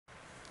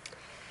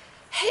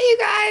you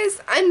guys,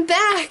 I'm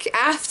back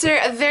after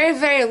a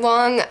very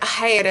long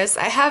hiatus.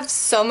 I have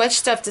so much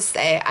stuff to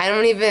say. I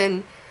don't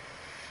even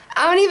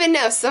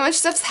know. So much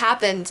stuff's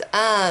happened.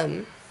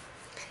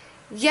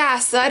 Yeah,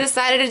 so I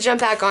decided to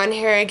jump back on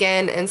here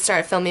again and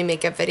start filming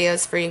makeup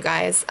videos for you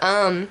guys.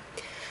 I'm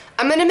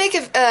gonna make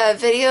a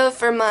video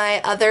for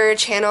my other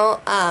channel,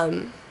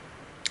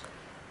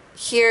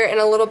 here in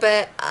a little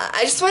bit.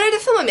 I just wanted to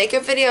film a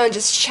makeup video and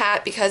just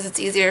chat because it's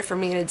easier for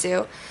me to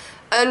do.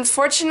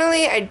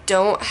 Unfortunately, I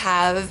don't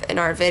have an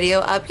art video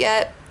up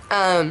yet.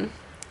 I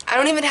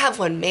don't even have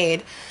one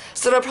made.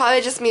 So it'll probably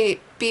just be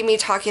me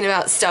talking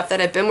about stuff that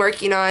I've been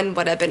working on,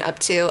 what I've been up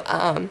to,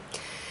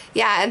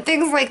 yeah, and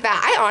things like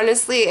that. I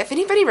honestly, if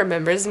anybody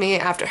remembers me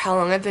after how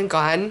long I've been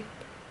gone,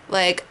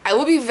 like, I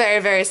will be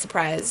very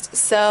surprised.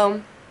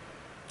 So,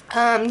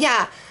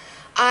 yeah,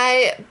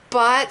 I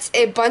bought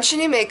a bunch of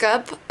new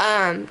makeup,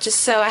 just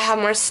so I have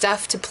more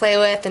stuff to play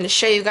with and to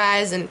show you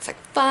guys, and it's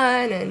like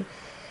fun and,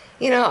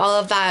 you know, all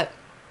of that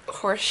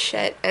horse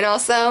shit. And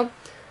also,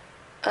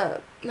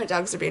 my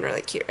dogs are being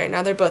really cute right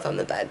now. They're both on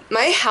the bed.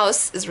 My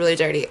house is really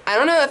dirty. I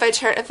don't know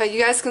if you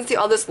guys can see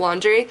all this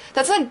laundry.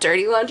 That's not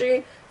dirty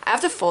laundry. I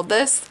have to fold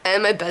this,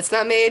 and my bed's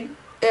not made,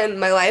 and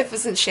my life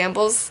is in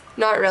shambles.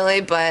 Not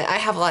really, but I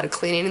have a lot of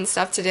cleaning and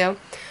stuff to do.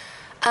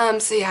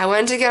 So yeah, I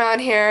wanted to get on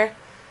here,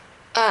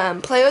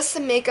 play with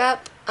some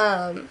makeup.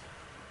 I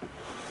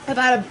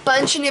bought a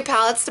bunch of new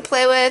palettes to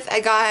play with. I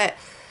got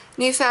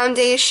new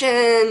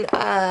foundation,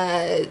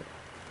 a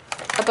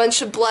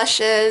bunch of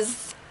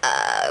blushes,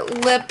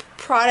 lip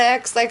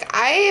products. Like,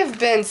 I have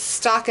been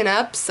stocking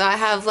up, so I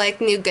have like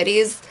new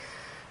goodies.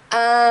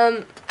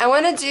 I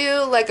want to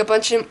do like a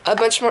bunch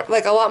more,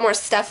 like a lot more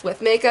stuff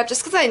with makeup,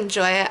 just because I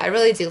enjoy it. I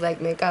really do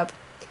like makeup.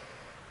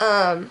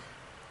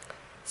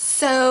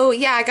 So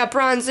yeah, I got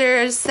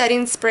bronzers,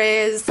 setting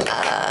sprays.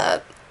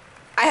 I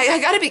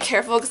gotta be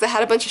careful because I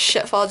had a bunch of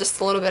shit fall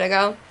just a little bit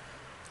ago.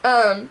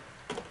 I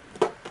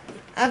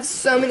have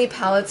so many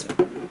palettes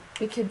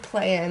we could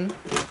play in.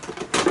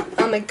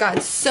 Oh my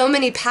god, so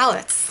many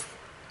palettes.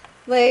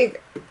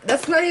 Like,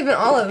 that's not even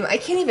all of them. I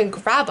can't even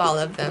grab all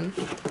of them.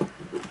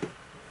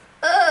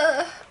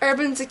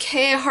 Urban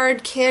Decay,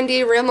 Hard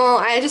Candy, Rimmel.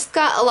 I just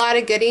got a lot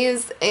of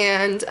goodies,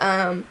 and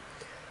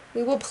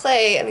we will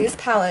play in these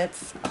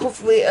palettes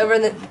hopefully over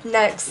the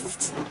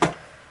next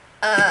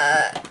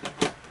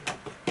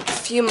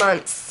few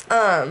months.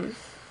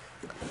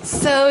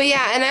 So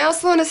yeah, and I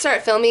also want to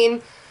start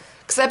filming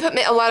because I put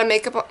a lot of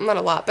makeup on, not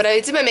a lot, but I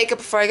do my makeup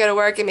before I go to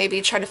work, and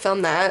maybe try to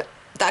film that.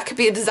 That could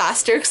be a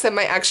disaster because I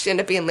might actually end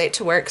up being late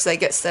to work because I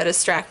get so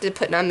distracted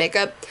putting on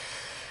makeup.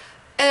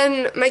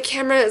 And my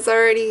camera is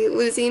already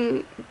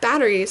losing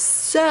batteries,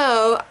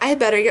 so I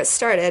better get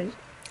started.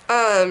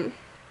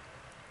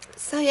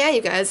 So yeah,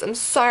 you guys, I'm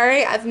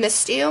sorry I've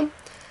missed you,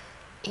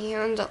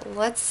 and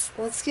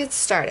let's get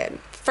started.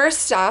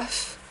 First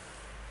off,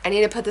 I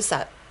need to put this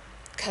up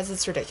because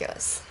it's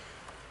ridiculous.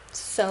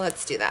 So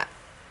let's do that.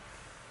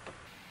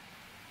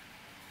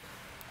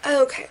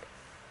 Okay.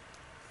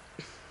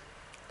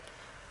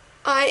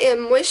 I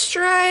am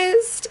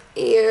moisturized,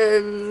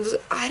 and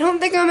I don't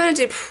think I'm going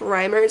to do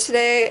primer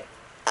today.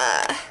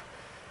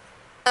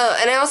 Oh,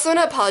 and I also want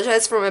to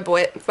apologize for my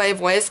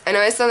voice. I know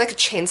I sound like a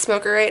chain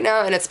smoker right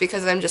now, and it's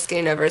because I'm just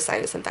getting over a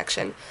sinus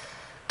infection.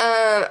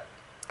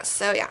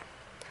 So yeah.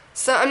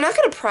 So I'm not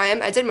going to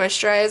prime. I did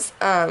moisturize.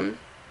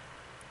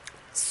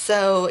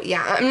 So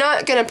yeah, I'm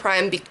not going to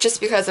prime just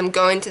because I'm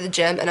going to the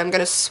gym, and I'm going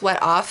to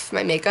sweat off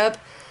my makeup.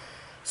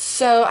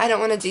 So I don't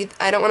want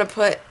to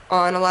put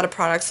on a lot of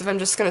products if I'm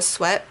just going to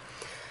sweat.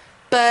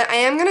 But I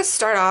am going to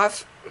start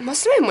off,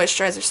 most of my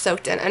moisturizer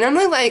soaked in. I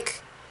normally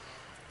like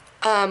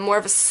more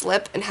of a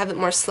slip and have it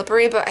more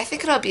slippery, but I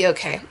think it'll be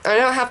okay. I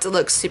don't have to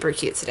look super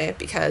cute today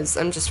because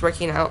I'm just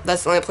working out.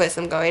 That's the only place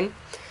I'm going.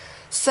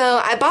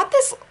 So I bought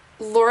this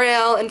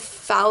L'Oreal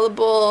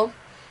Infallible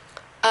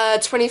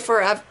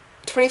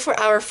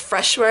 24-hour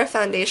Fresh Wear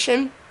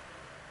foundation.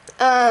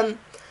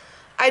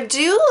 I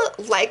do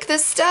like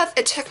this stuff.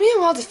 It took me a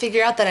while to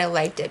figure out that I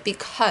liked it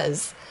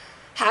because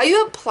how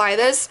you apply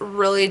this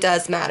really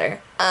does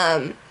matter.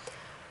 I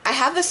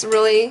have this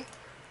really,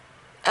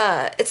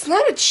 it's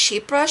not a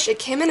cheap brush. It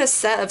came in a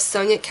set of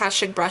Sonia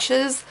Kashuk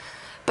brushes,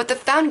 but the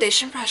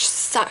foundation brush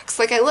sucks.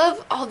 Like, I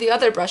love all the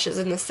other brushes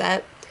in the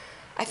set.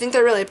 I think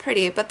they're really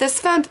pretty, but this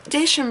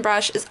foundation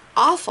brush is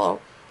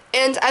awful.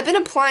 And I've been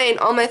applying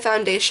all my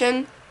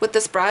foundation with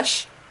this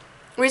brush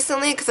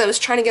recently because I was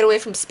trying to get away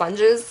from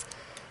sponges.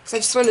 So I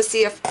just wanted to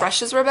see if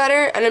brushes were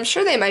better, and I'm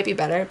sure they might be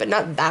better, but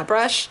not that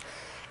brush.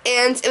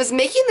 And it was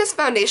making this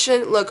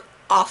foundation look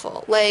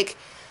awful. Like,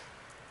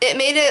 it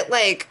made it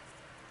like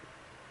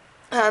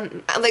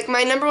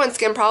my number one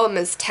skin problem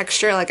is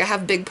texture. Like, I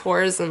have big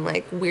pores and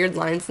like weird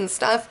lines and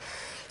stuff.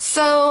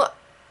 So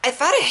I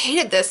thought I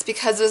hated this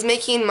because it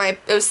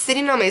was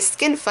sitting on my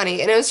skin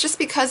funny, and it was just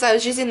because I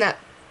was using that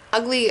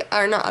that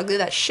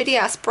shitty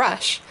ass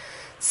brush.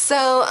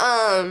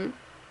 So,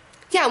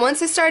 yeah,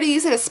 once I started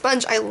using a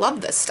sponge, I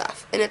love this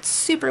stuff, and it's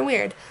super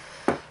weird.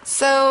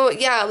 So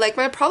yeah, like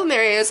my problem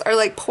areas are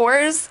like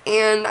pores,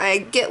 and I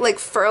get like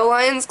furrow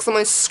lines because I'm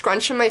like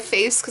scrunching my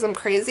face because I'm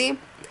crazy.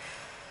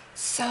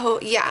 So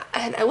yeah,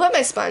 and I wet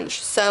my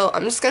sponge, so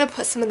I'm just gonna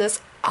put some of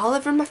this all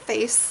over my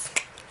face,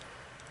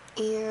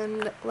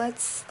 and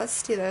let's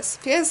do this.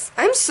 Because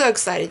I'm so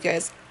excited,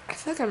 guys. I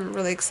feel like I'm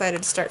really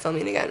excited to start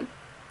filming again.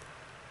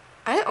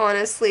 I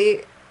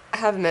honestly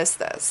have missed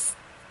this.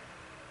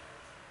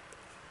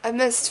 I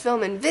missed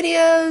filming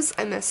videos,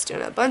 I missed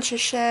doing a bunch of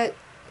shit,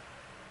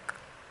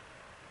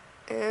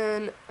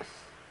 and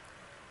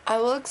I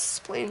will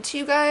explain to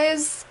you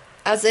guys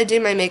as I do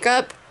my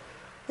makeup,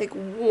 like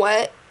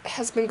what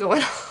has been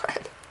going on.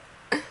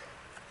 Oh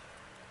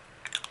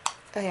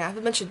yeah, I have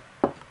a bunch of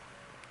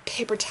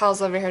paper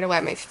towels over here to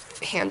wipe my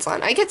hands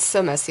on. I get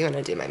so messy when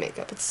I do my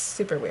makeup. It's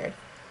super weird.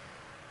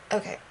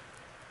 Okay.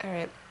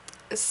 Alright.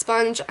 A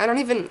sponge.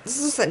 This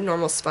is just a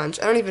normal sponge.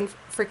 I don't even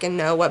freaking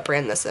know what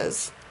brand this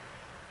is.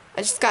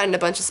 I just got in a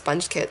bunch of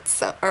sponge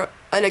kits, or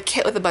in a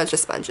kit with a bunch of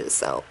sponges,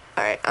 so.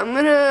 Alright, I'm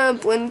gonna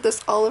blend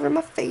this all over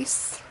my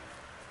face.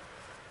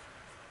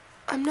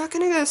 I'm not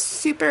gonna go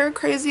super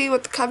crazy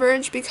with the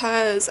coverage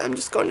because I'm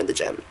just going to the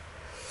gym.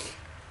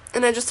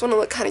 And I just want to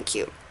look kind of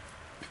cute.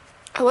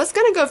 I was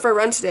gonna go for a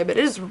run today, but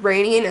it is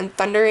raining and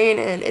thundering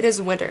and it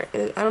is winter.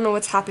 I don't know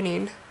what's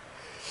happening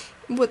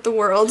with the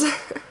world.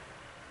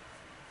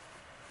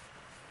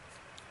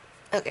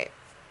 Okay.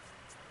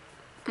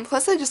 And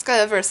plus I just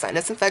got over a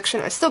sinus infection.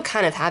 I still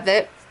kind of have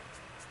it.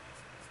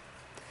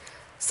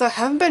 So I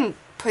haven't been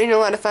putting a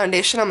lot of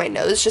foundation on my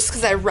nose just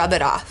because I rub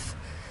it off.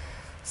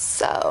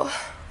 So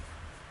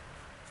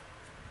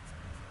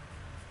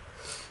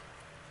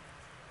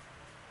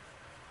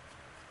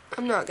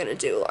I'm not going to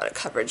do a lot of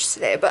coverage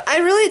today, but I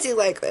really do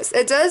like this.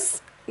 It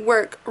does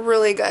work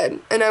really good,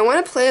 and I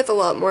want to play with a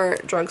lot more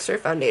drugstore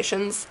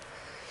foundations.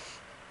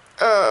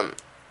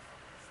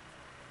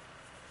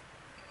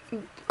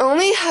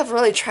 Only have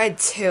really tried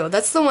two.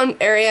 That's the one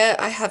area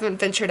I haven't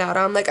ventured out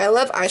on. Like, I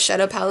love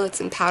eyeshadow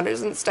palettes and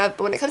powders and stuff,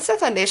 but when it comes to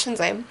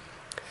foundations, I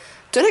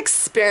don't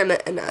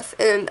experiment enough,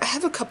 and I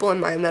have a couple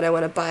in mind that I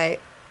want to buy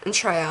and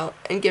try out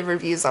and give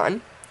reviews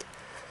on.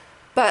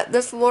 But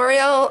this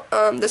L'Oreal,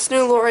 this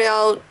new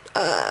L'Oreal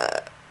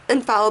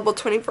Infallible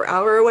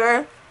 24-hour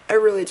wear, I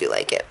really do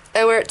like it.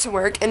 I wear it to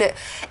work, and it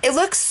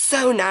looks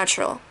so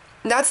natural.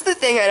 That's the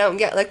thing I don't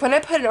get. Like, when I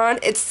put it on,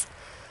 it's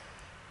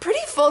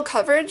pretty full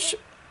coverage,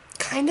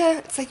 kinda.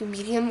 It's like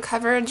medium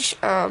coverage.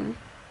 I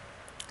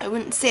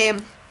wouldn't say,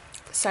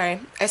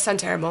 sorry, I sound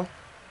terrible.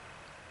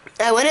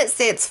 I wouldn't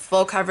say it's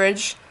full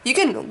coverage. You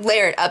can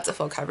layer it up to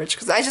full coverage,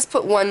 because I just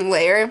put one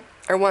layer,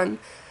 or one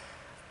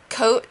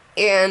coat,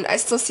 and I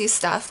still see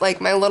stuff,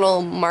 like my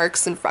little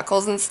marks and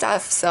freckles and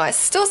stuff, so I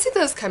still see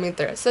those coming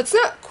through. So it's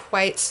not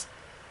quite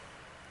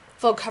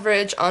full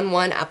coverage on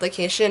one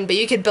application, but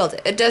you could build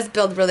it. It does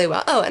build really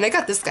well. Oh, and I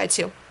got this guy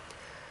too.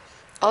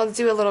 I'll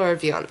do a little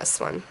review on this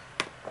one.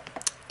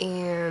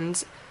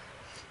 And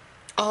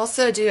I'll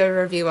also do a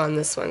review on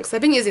this one, because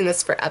I've been using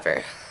this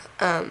forever.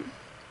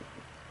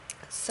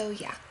 So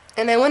yeah.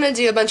 And I want to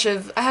do a bunch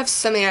of, I have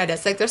so many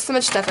ideas. Like, there's so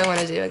much stuff I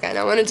want to do again.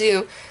 I want to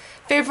do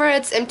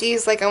favorites,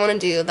 empties, like I want to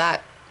do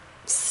that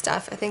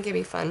stuff. I think it'd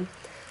be fun.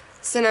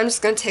 So now I'm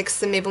just going to take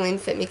some Maybelline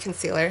Fit Me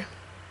Concealer.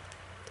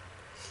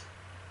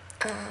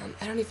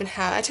 I don't even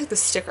have, I took the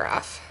sticker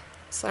off,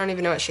 so I don't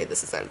even know what shade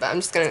this is in, but I'm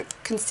just going to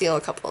conceal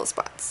a couple of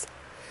spots.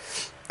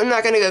 I'm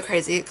not going to go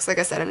crazy, because like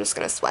I said, I'm just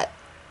going to sweat.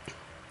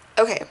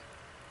 Okay.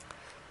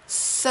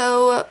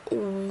 So,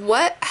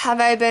 what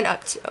have I been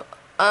up to?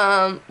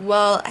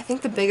 Well, I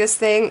think the biggest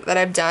thing that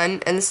I've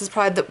done, and this is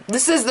probably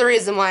this is the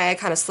reason why I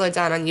kind of slowed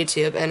down on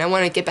YouTube, and I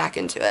want to get back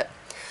into it.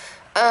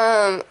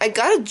 I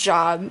got a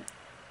job,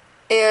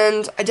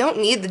 and I don't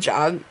need the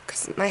job,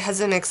 because my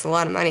husband makes a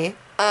lot of money.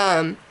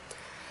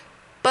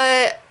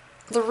 But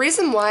the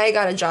reason why I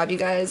got a job, you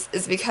guys,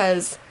 is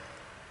because,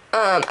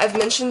 I've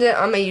mentioned it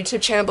on my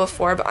YouTube channel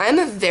before, but I'm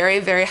a very,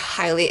 very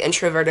highly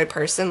introverted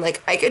person.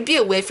 Like, I could be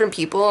away from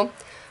people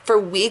for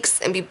weeks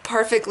and be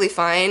perfectly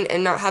fine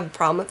and not have a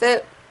problem with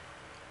it.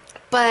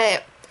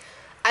 But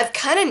I've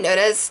kind of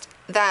noticed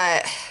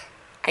that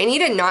I need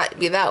to not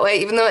be that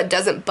way, even though it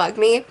doesn't bug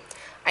me.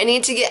 I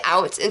need to get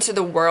out into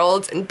the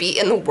world and be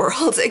in the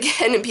world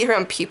again and be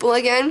around people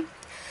again.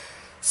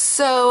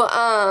 So,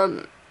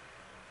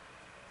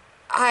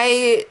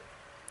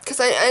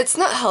 it's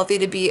not healthy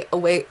to be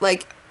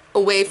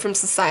away from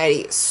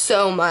society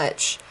so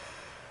much.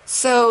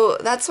 So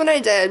that's what I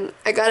did.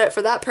 I got it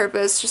for that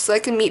purpose, just so I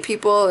can meet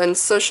people and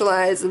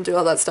socialize and do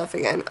all that stuff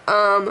again.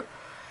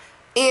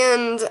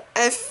 And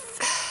I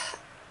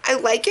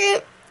like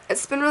it.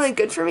 It's been really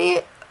good for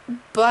me,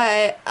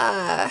 but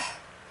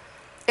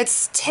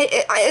it's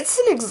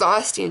an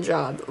exhausting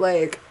job.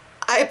 Like,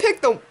 I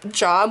picked the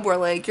job where,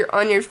 like, you're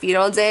on your feet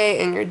all day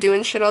and you're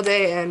doing shit all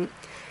day, and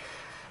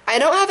I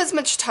don't have as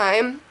much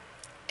time,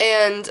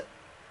 and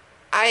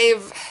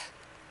I've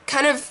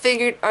kind of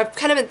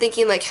been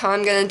thinking, like, how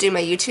I'm gonna do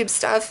my YouTube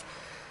stuff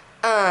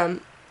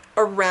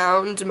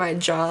around my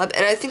job,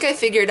 and I think I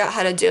figured out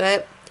how to do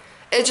it.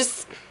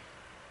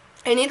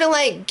 I need to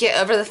like get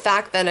over the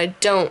fact that I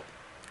don't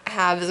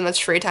have as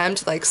much free time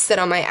to like sit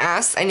on my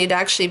ass. I need to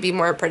actually be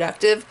more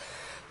productive,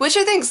 which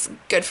I think is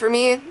good for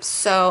me.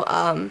 So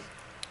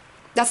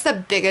that's the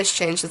biggest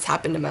change that's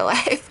happened in my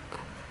life.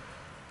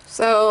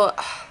 So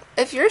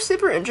if you're a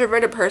super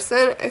introverted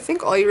person, I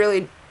think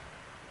you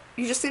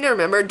just need to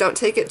remember, don't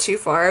take it too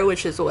far,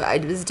 which is what I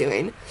was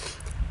doing.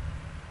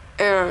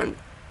 And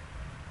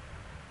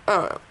I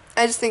don't know.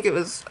 I just think it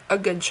was a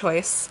good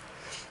choice.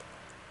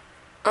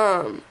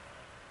 But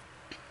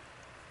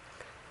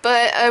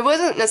it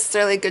wasn't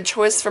necessarily a good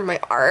choice for my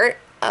art,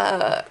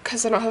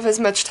 because I don't have as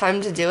much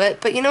time to do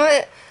it. But you know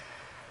what?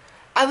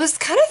 I was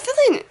kind of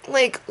feeling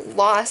like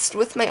lost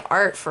with my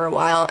art for a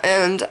while,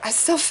 and I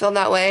still feel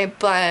that way,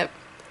 but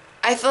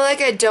I feel like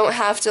I don't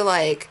have to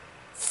like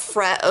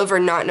fret over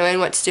not knowing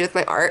what to do with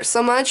my art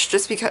so much,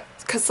 just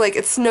because like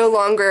it's no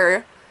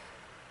longer,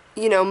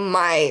 you know,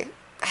 my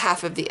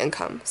half of the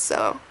income.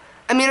 So,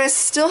 I mean, I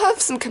still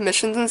have some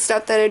commissions and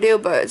stuff that I do,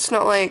 but it's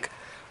not like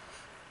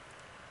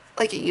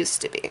it used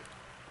to be.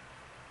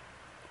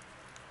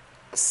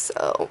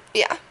 So,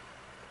 yeah.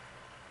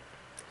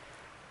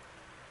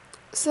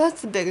 So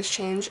that's the biggest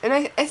change,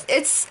 and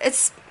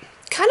it's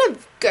kind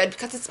of good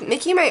because it's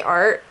making my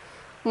art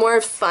more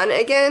fun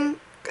again,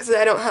 because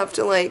I don't have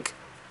to like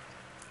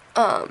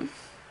I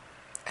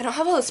don't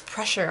have all this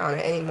pressure on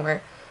it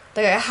anymore.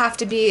 Like I have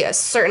to be a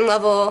certain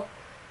level,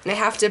 and I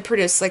have to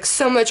produce like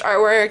so much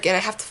artwork, and I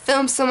have to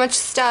film so much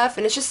stuff,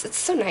 and it's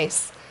so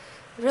nice.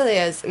 It really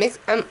is. It makes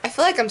I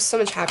feel like I'm so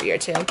much happier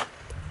too.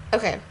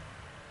 Okay.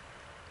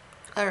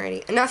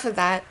 Alrighty, enough of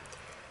that.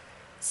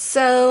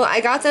 So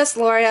I got this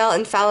L'Oreal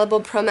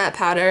Infallible Pro Matte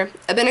Powder.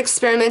 I've been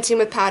experimenting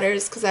with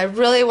powders because I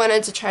really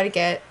wanted to try to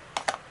get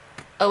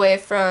away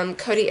from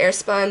Coty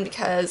Airspun,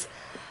 because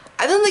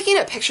I've been looking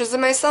at pictures of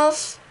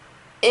myself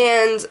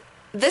and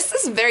this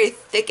is very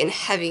thick and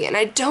heavy, and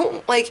I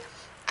don't like,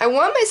 I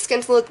want my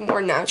skin to look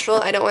more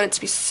natural. I don't want it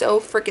to be so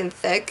freaking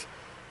thick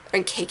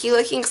and cakey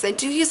looking, because I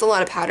do use a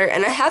lot of powder,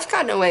 and I have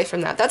gotten away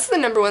from that. That's the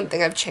 #1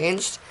 thing I've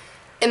changed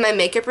in my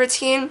makeup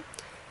routine,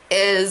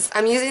 is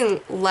I'm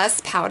using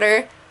less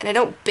powder, and I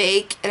don't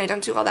bake, and I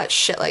don't do all that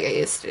shit like I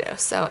used to do.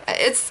 So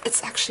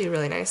it's actually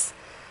really nice.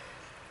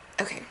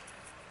 Okay.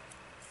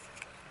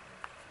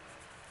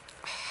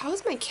 How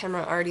is my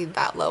camera already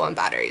that low on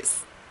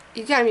batteries?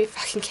 You gotta be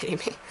fucking kidding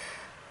me.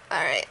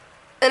 Alright.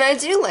 And I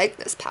do like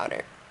this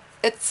powder.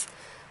 It's,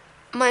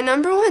 my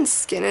 #1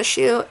 skin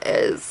issue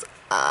is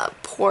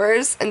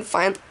pores and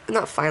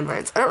not fine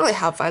lines. I don't really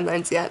have fine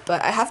lines yet,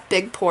 but I have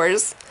big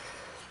pores,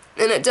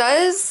 and it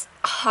does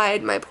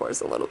hide my pores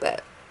a little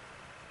bit,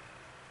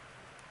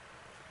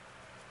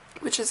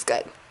 which is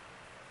good.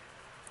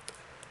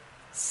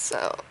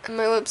 So, and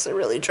my lips are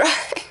really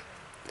dry.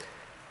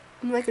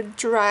 I'm like a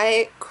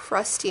dry,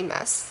 crusty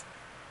mess.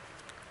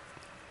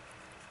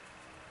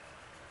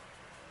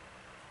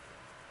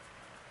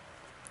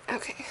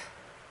 Okay.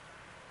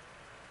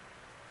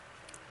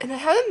 And I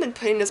haven't been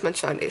putting as much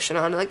foundation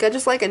on. Like, I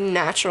just like a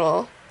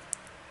natural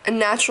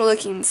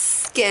looking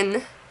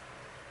skin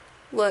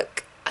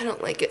look. I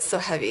don't like it so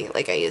heavy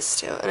like I used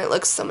to, and it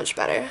looks so much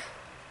better.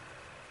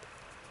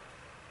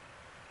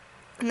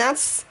 And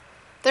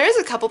there is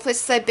a couple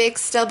places I bake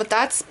still, but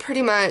that's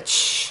pretty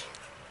much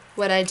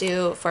what I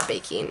do for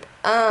baking.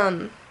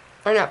 Or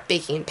not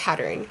baking,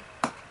 powdering.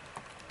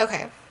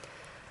 Okay.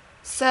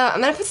 So,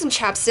 I'm gonna put some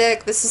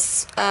chapstick. This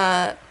is,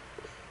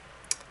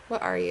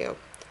 what are you?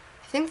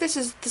 I think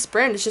this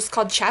brand is just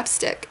called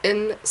Chapstick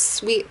in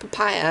Sweet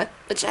Papaya,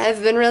 which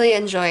I've been really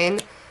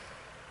enjoying.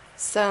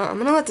 So, I'm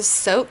gonna let this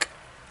soak,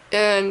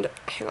 and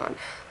hang on.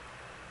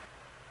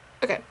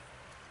 Okay.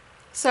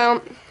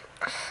 So,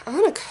 I'm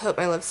gonna coat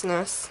my lips in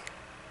this.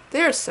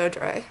 They are so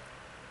dry.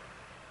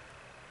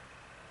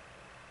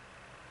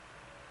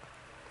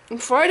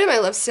 Before I do my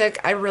lipstick,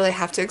 I really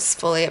have to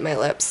exfoliate my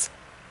lips.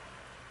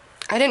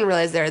 I didn't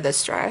realize they were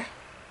this dry.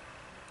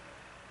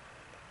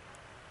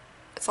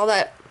 It's all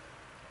that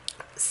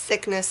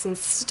sickness and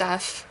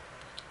stuff.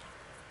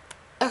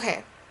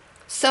 Okay.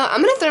 So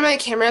I'm gonna throw my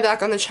camera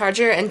back on the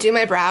charger and do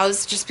my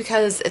brows, just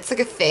because it's like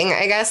a thing,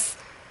 I guess.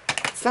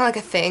 It's not like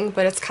a thing,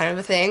 but it's kind of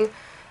a thing.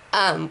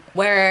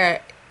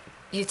 Where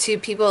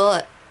YouTube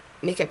people,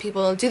 makeup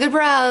people do their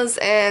brows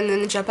and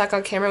then jump back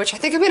on camera, which I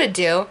think I'm gonna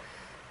do,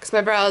 because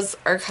my brows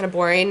are kind of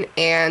boring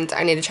and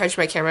I need to charge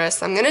my camera,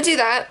 so I'm gonna do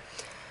that.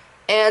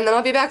 And then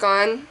I'll be back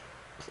on,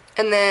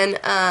 and then,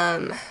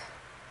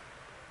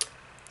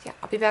 yeah,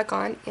 I'll be back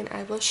on, and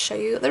I will show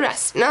you the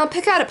rest. And I'll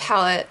pick out a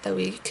palette that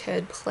we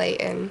could play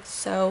in,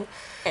 so,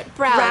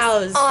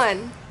 brows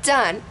on,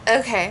 done.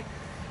 Okay,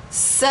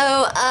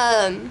 so,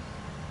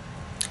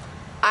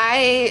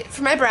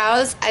 for my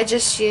brows, I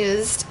just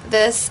used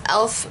this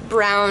e.l.f.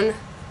 brown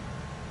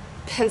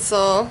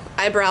pencil,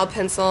 eyebrow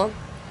pencil,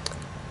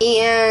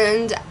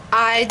 and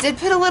I did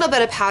put a little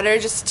bit of powder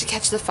just to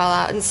catch the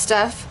fallout and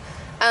stuff.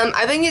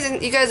 I've been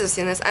using, you guys have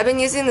seen this, I've been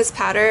using this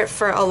powder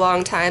for a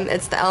long time.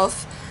 It's the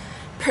e.l.f.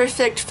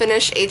 Perfect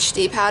Finish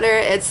HD powder.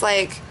 It's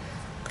like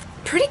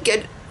pretty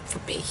good for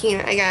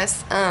baking, I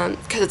guess,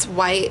 because it's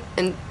white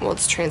and, well,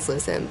 it's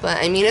translucent, but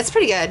I mean, it's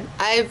pretty good.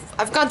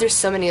 I've gone through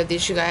so many of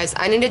these, you guys.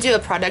 I need to do a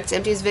product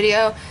empties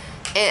video,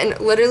 and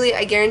literally,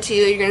 I guarantee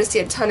you, you're going to see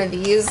a ton of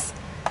these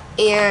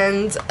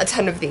and a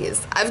ton of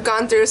these. I've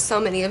gone through so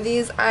many of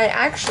these. I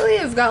actually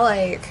have got,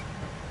 like,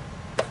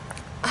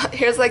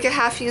 here's like a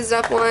half used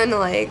up one.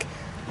 Like,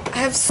 I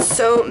have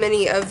so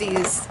many of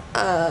these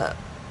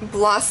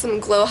Blossom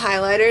Glow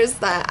highlighters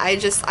that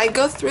I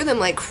go through them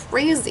like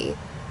crazy.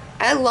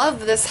 I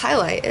love this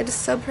highlight. It is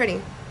so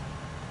pretty.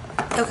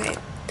 Okay.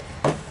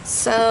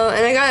 So,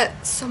 and I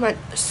got so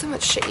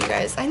much shit, you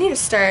guys. I need to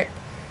start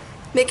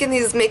making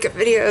these makeup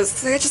videos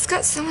because I just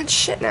got so much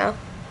shit now.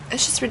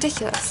 It's just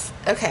ridiculous.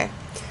 Okay.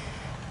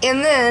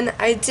 And then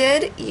I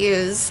did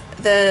use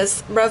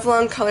this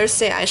Revlon Color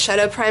Stay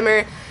eyeshadow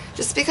primer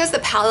just because the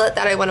palette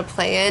that I want to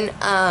play in,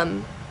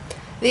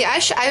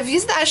 I've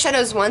used the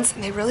eyeshadows once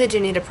and they really do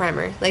need a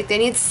primer. Like, they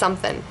need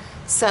something.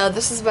 So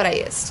this is what I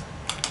used.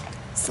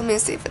 So let me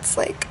see if it's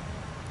like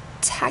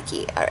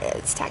tacky. Alright,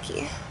 it's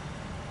tacky.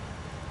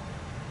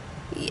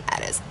 Yeah,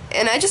 it is.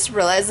 And I just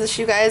realized this,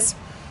 you guys.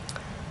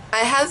 I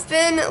have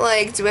been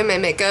like doing my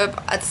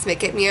makeup at this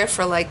makeup mirror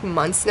for like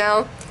months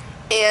now.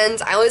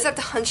 And I always have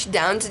to hunch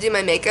down to do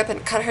my makeup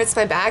and it kind of hurts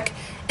my back.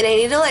 And I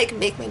need to like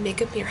make my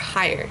makeup mirror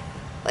higher.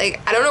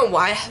 Like, I don't know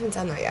why I haven't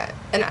done that yet.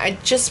 And I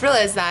just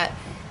realized that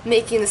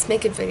making this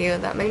makeup video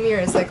that my mirror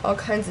is like all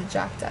kinds of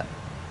jacked up.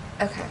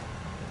 Okay.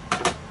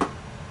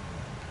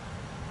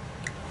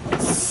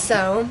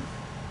 So,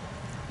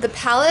 the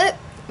palette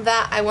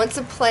that I want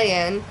to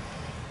play in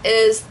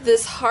is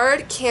this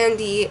Hard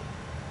Candy,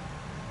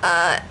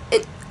 what do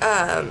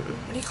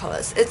you call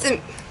this?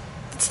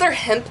 It's their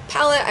hemp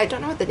palette. I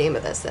don't know what the name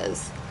of this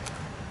is.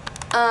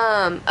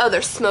 Oh,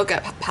 their Smoke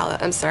Out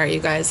palette. I'm sorry, you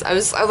guys. I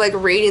was like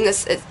reading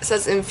this. It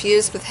says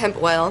infused with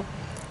hemp oil.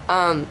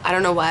 I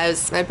don't know why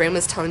my brain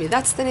was telling me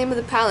that's the name of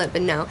the palette,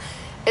 but no.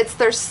 It's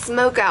their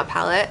Smoke Out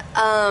palette.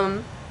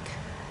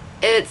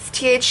 It's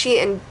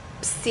THC and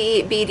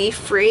CBD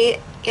free.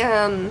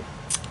 So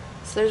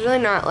there's really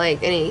not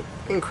like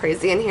anything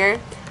crazy in here.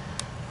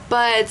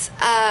 But,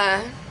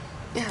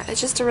 yeah, it's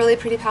just a really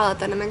pretty palette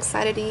that I'm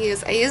excited to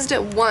use. I used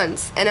it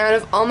once, and out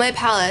of all my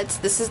palettes,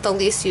 this is the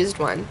least used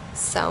one.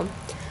 So,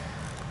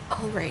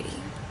 alrighty.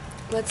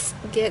 Let's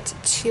get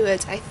to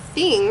it. I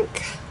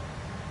think,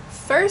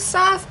 first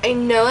off, I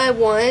know I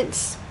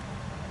want...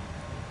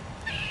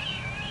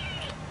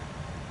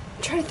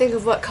 I'm trying to think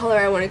of what color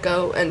I want to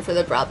go in for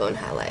the brow bone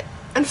highlight.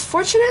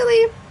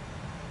 Unfortunately,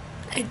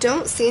 I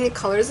don't see any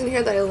colors in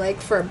here that I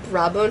like for a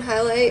brow bone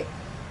highlight.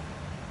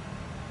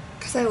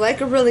 Because I like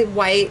a really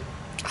white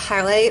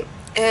highlight,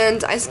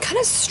 and I kind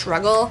of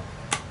struggle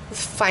with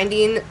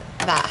finding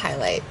that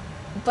highlight.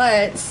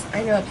 But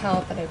I know a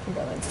palette that I can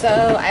go in. So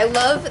I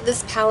love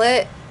this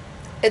palette.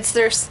 It's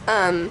their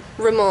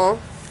Rimmel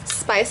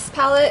Spice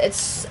palette.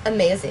 It's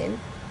amazing.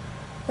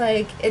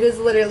 Like, it is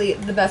literally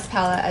the best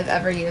palette I've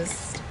ever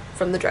used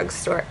from the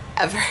drugstore,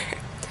 ever.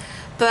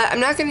 But I'm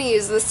not going to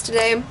use this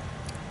today.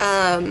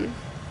 I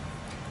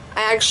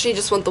actually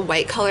just want the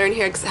white color in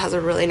here because it has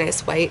a really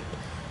nice white.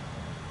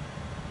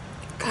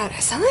 God, I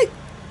sound like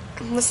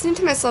I'm listening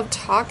to myself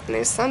talk and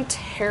I sound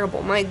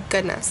terrible. My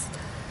goodness.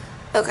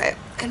 Okay,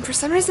 and for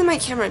some reason my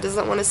camera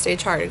doesn't want to stay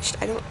charged.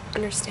 I don't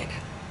understand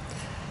it.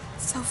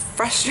 It's so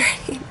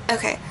frustrating.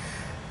 Okay,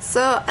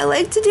 so I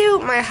like to do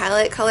my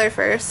highlight color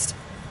first.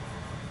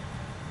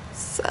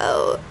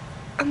 So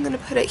I'm going to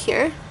put it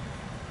here.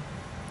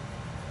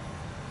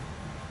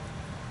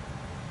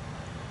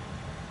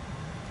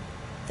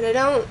 And I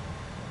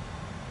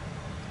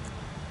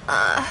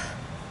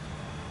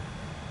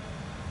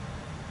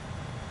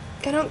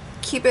don't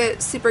keep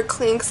it super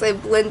clean because I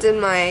blend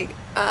in my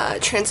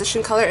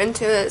transition color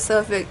into it, so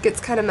if it gets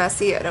kind of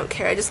messy, I don't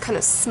care. I just kind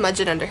of smudge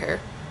it under here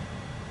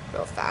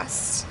real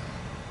fast.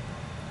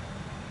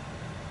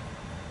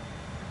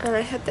 And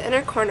I hit the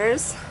inner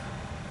corners.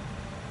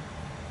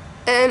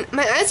 And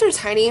my eyes are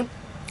tiny,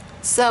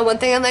 so one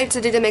thing I like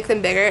to do to make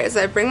them bigger is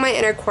I bring my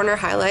inner corner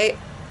highlight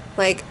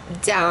like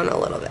down a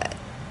little bit.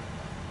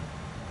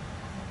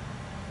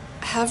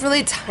 I have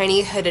really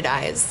tiny hooded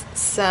eyes,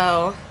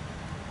 so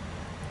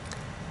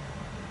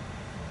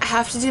I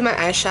have to do my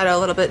eyeshadow a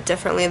little bit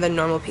differently than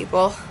normal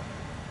people,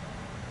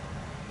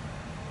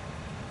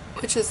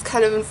 which is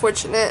kind of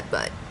unfortunate,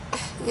 but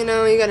you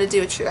know, you gotta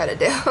do what you gotta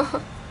do.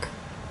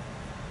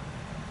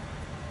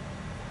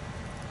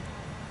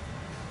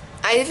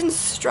 I even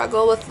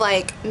struggle with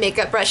like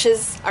makeup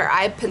brushes or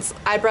eye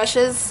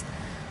brushes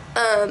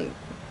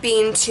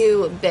being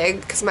too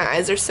big because my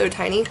eyes are so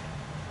tiny,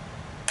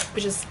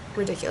 which is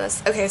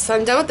ridiculous. Okay, so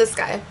I'm done with this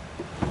guy.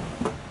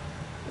 I'm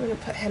gonna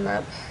put him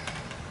up.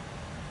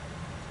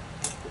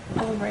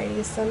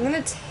 Alrighty, so I'm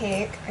gonna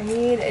I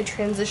need a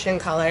transition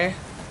color.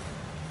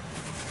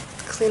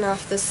 Clean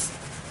off this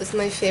is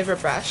my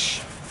favorite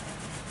brush.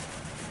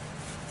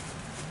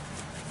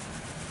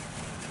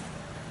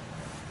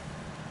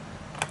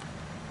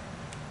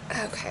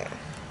 Okay.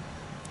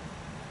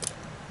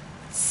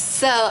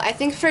 So I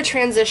think for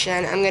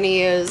transition I'm gonna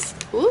use,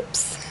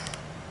 oops.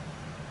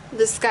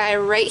 this guy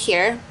right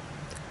here.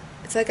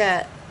 It's like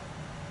a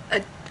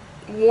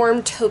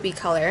warm taupey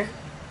color.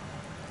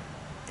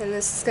 And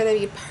this is going to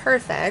be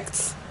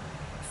perfect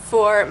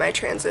for my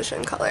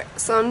transition color.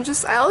 So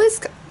I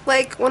always,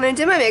 like, when I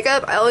do my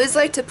makeup, I always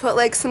like to put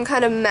like some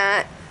kind of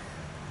matte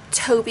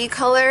taupey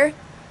color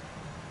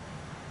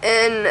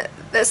in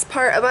this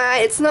part of my eye.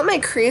 It's not my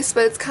crease,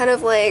 but it's kind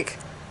of like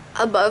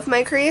above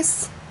my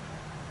crease.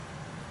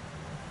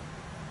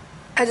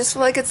 I just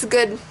feel like it's a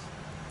good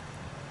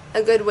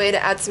way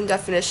to add some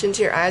definition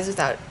to your eyes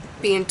without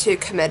being too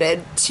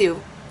committed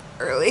too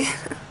early.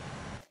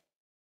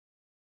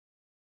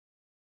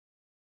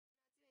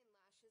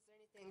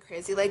 Anything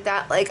crazy like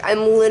that. Like, I'm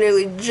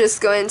literally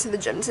just going to the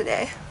gym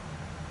today.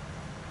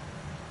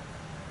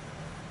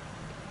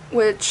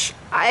 Which,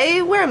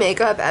 I wear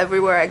makeup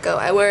everywhere I go.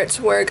 I wear it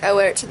to work, I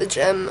wear it to the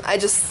gym. I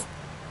just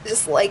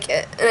like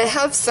it. And I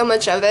have so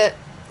much of it,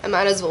 I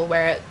might as well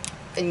wear it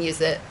and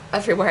use it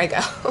everywhere I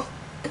go.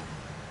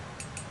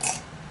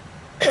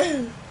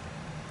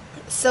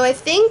 So I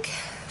think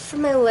for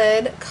my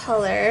lid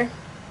color,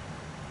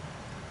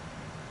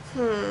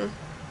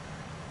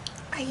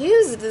 I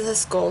used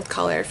this gold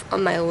color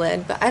on my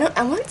lid, but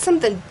I want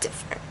something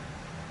different.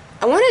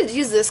 I wanted to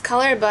use this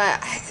color,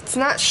 but it's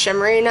not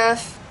shimmery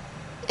enough,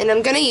 and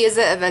I'm gonna use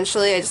it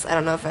eventually. I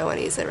don't know if I want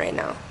to use it right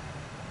now.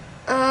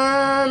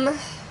 I'm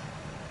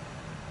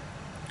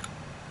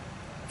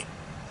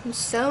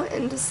so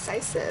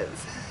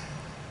indecisive.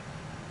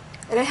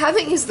 And I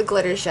haven't used the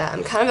glitters yet.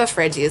 I'm kind of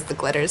afraid to use the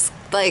glitters.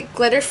 Like,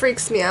 glitter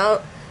freaks me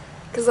out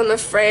because I'm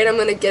afraid I'm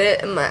gonna get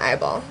it in my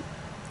eyeball.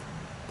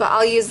 But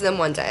I'll use them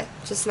one day,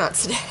 just not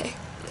today.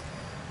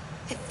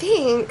 I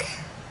think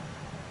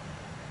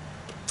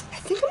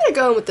I'm gonna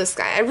go in with this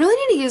guy. I really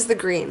need to use the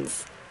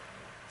greens.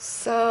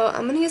 So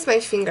I'm gonna use my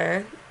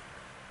finger.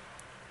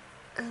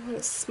 I'm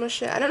gonna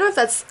smush it. I don't know if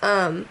that's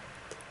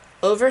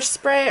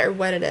overspray or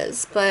what it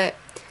is, but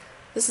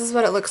this is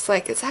what it looks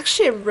like. It's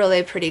actually a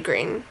really pretty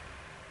green.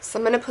 So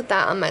I'm gonna put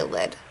that on my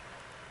lid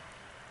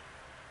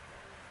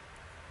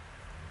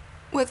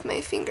with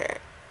my finger.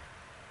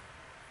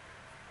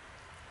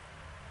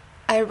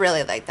 I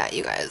really like that,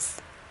 you guys.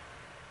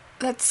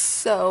 That's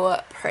so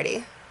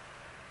pretty.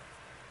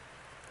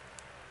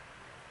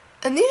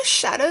 And these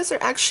shadows are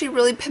actually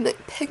really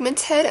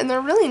pigmented, and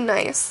they're really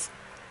nice.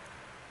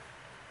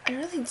 I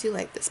really do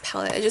like this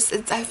palette.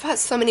 I've got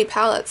so many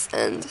palettes,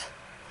 and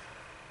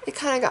it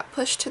kind of got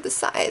pushed to the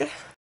side.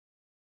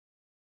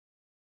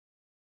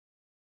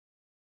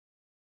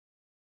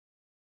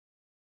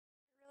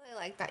 I really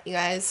like that, you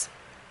guys.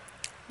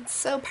 It's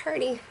so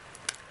pretty.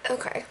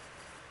 Okay.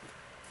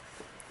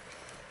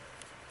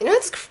 You know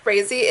what's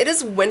crazy? It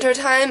is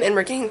wintertime and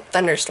we're getting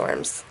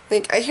thunderstorms.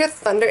 Like, I hear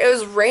thunder. It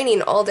was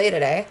raining all day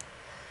today.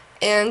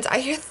 And I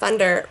hear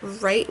thunder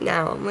right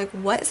now. I'm like,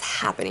 what is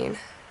happening?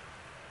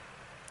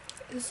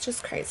 It's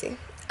just crazy.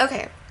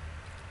 Okay.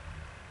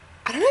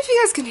 I don't know if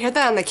you guys can hear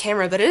that on the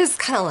camera, but it is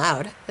kind of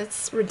loud.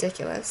 It's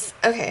ridiculous.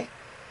 Okay.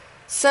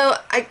 So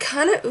I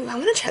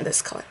want to try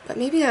this color, but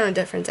maybe on a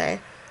different day.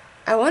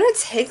 I want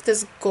to take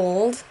this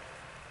gold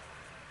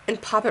and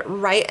pop it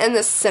right in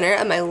the center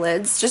of my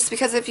lids, just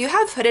because if you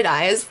have hooded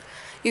eyes,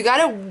 you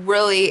gotta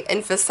really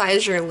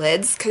emphasize your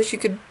lids because you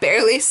could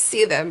barely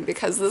see them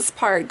because this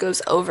part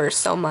goes over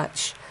so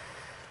much.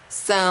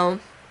 So,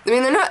 I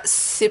mean, they're not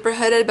super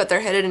hooded, but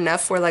they're hooded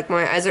enough where, like,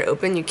 when my eyes are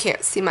open, you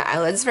can't see my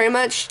eyelids very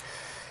much.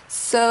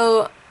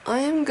 So I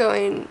am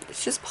going to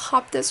just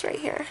pop this right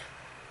here,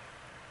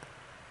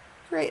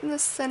 right in the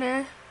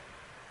center.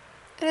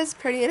 It is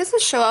pretty. It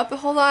doesn't show up a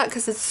whole lot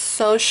because it's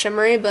so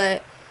shimmery,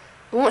 but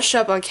it won't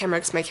show up on camera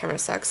because my camera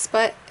sucks,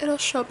 but it'll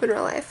show up in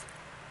real life.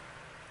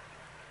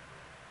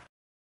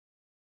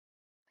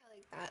 I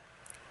like that.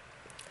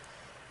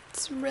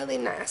 It's really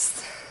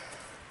nice.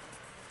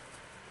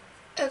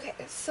 Okay,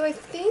 so I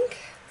think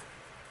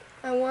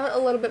I want a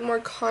little bit more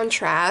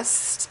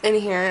contrast in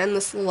here in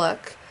this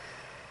look.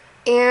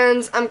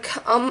 And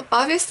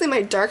obviously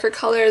my darker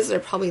colors are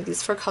probably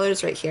these 4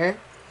 colors right here.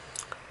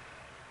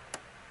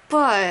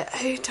 But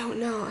I don't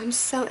know. I'm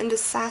so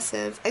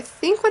indecisive. I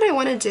think what I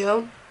want to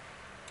do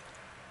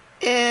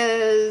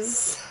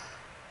is,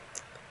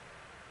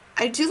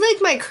 I do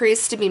like my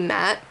crease to be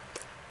matte,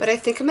 but I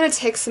think I'm going to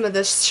take some of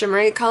this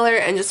shimmery color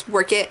and just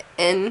work it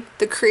in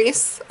the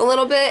crease a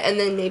little bit, and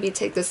then maybe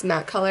take this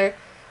matte color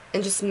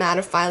and just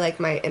mattify like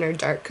my inner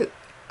dark,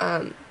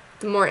 the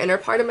more inner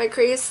part of my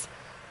crease.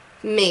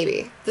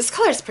 Maybe. This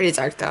color is pretty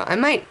dark though. I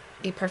might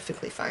be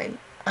perfectly fine.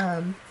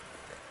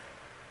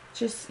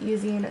 Just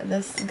using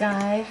this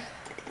guy.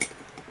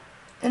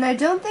 And I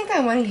don't think I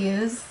want to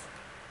use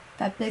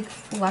that big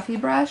fluffy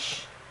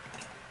brush.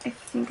 I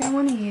think I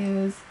want to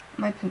use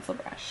my pencil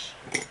brush.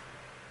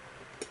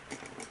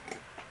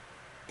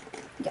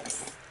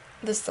 Yes,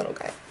 this little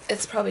guy.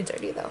 It's probably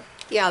dirty though.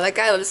 Yeah, that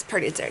guy was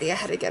pretty dirty. I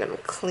had to get him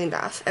cleaned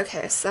off.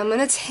 Okay, so I'm going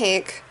to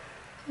take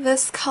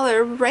this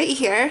color right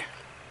here.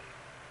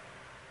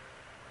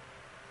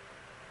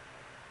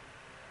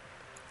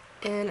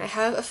 And I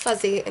have a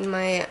fuzzy in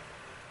my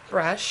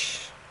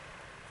brush.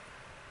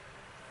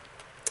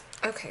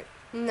 Okay,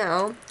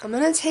 Now, I'm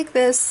gonna take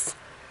this.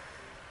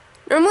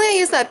 Normally I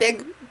use that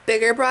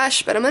bigger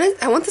brush, but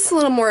I want this a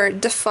little more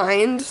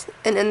defined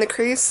and in the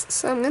crease,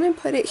 so I'm gonna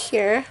put it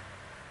here.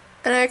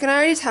 And I can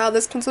already tell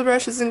this pencil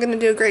brush isn't gonna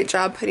do a great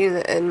job putting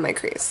it in my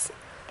crease.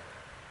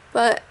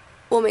 But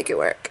we'll make it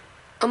work.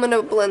 I'm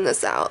gonna blend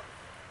this out.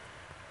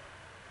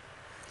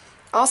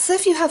 Also,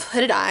 if you have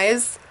hooded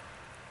eyes,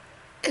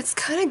 it's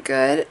kind of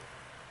good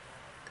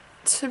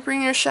to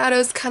bring your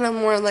shadows kind of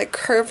more like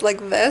curved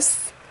like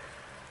this.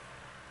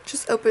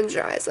 Just opens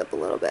your eyes up a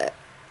little bit.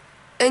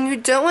 And you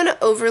don't want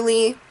to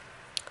overly,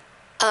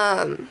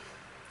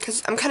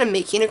 because I'm kind of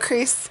making a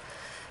crease,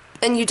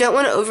 and you don't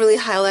want to overly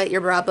highlight your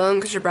brow bone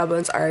because your brow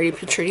bone's already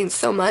protruding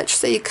so much.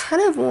 So you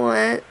kind of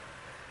want,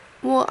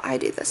 well, I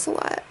do this a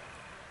lot.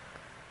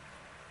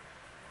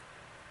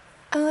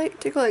 I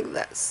like to go like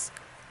this.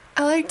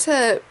 I like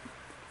to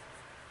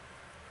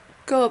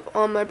go up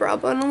on my brow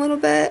bone a little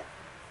bit.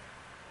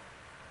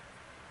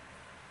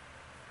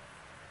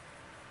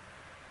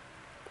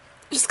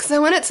 Just because I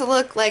want it to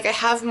look like I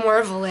have more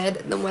of a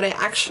lid than what I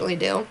actually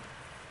do.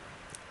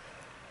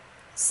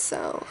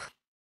 So.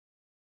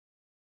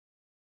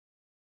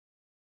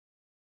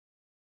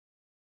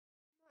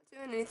 I'm not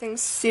doing anything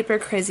super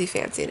crazy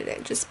fancy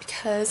today, just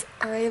because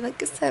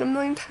like I said a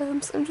million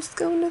times, I'm just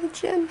going to the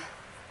gym.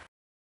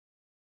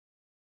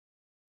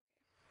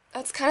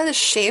 That's kind of the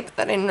shape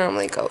that I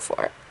normally go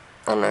for.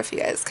 I don't know if you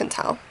guys can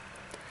tell.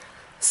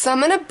 So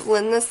I'm going to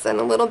blend this in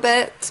a little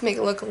bit to make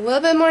it look a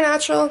little bit more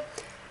natural.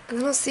 And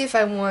then I'll see if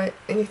I want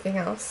anything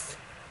else.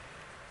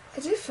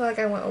 I do feel like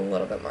I want a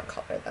little bit more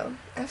color though.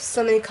 I have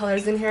so many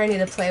colors in here I need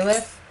to play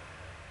with.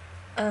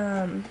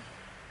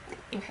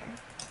 Okay.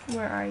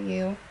 Where are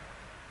you?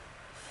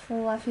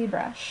 Fluffy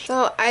brush.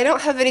 So I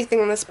don't have anything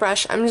on this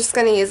brush. I'm just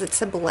going to use it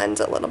to blend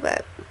a little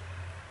bit.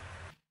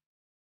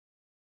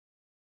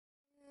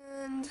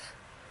 And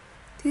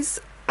these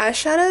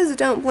eyeshadows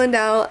don't blend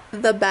out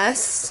the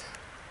best,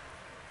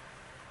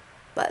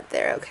 but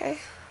they're okay.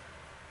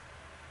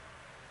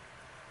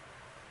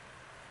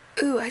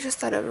 Ooh, I just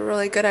thought of a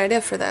really good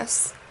idea for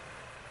this.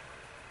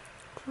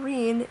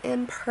 Green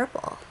and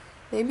purple.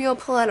 Maybe I'll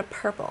pull out a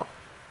purple. A lot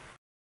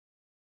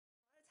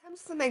of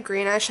times with my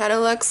green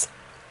eyeshadow looks,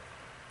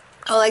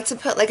 I like to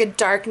put like a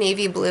dark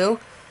navy blue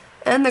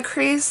in the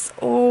crease,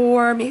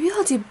 or maybe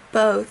I'll do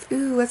both.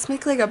 Ooh, let's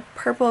make like a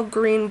purple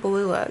green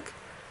blue look.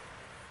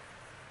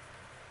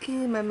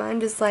 Ooh, my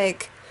mind is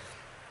like,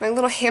 my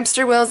little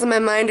hamster wheels in my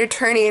mind are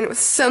turning with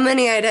so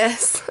many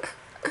ideas.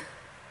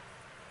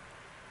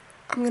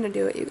 I'm gonna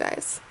do it, you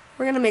guys.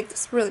 We're gonna make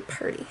this really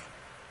pretty.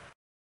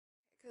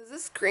 Because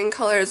this green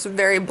color is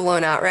very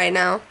blown out right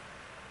now.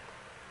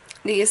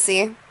 Do you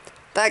see?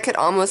 That could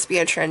almost be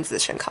a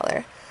transition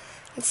color.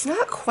 It's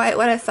not quite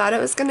what I thought it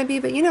was gonna be,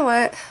 but you know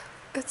what?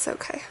 It's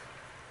okay.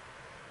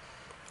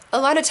 A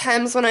lot of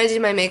times when I do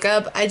my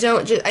makeup, I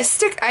go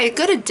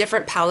to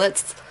different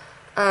palettes.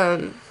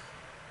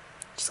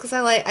 Just because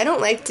I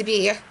don't like to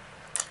be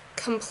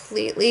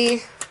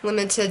completely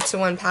limited to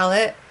one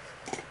palette.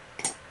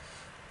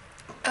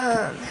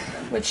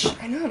 Which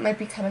I know it might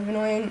be kind of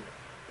annoying,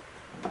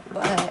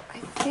 but I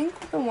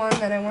think the one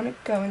that I want to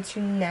go into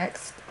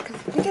next, because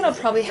I think it'll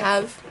probably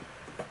have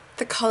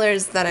the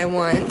colors that I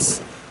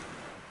want.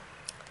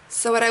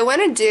 So what I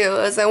want to do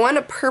is I want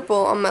a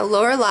purple on my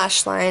lower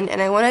lash line,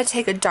 and I want to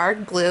take a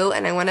dark blue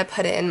and I want to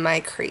put it in my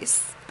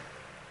crease.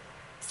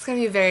 It's going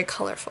to be very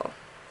colorful.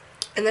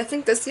 And I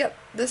think this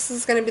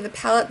is going to be the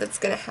palette that's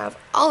going to have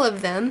all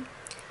of them.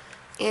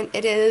 And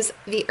it is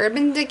the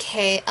Urban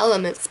Decay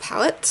Elements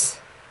palette.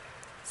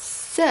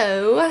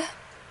 So,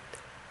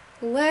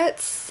 I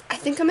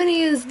think I'm going to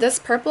use this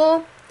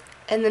purple,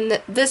 and then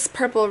this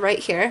purple right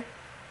here.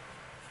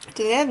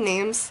 Do they have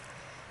names?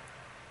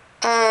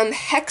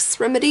 Hex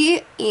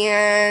Remedy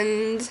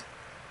and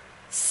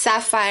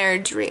Sapphire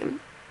Dream.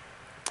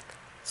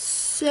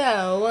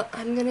 So,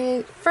 I'm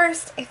going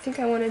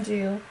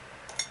to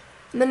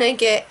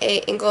get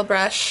a angle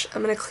brush.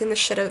 I'm going to clean the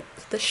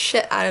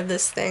shit out of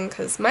this thing,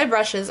 because my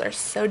brushes are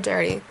so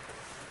dirty.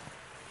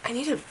 I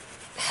need to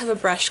have a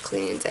brush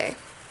cleaning day.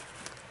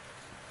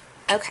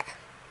 Okay.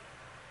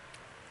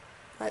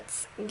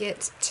 Let's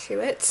get to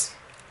it.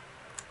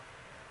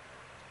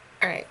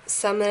 Alright,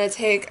 so I'm gonna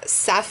take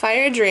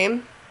Sapphire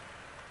Dream.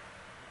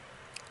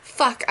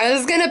 Fuck, I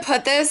was gonna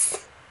put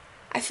this.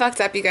 I fucked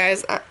up, you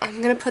guys.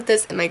 I'm gonna put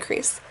this in my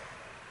crease.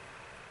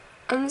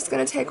 I'm just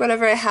gonna take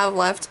whatever I have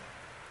left.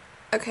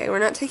 Okay, we're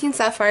not taking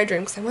Sapphire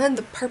Dream because I wanted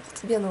the purple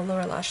to be on the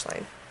lower lash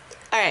line.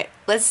 Alright,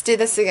 let's do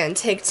this again.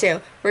 Take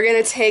two. We're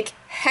gonna take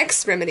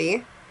Hex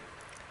Remedy,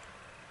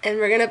 and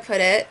we're gonna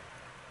put it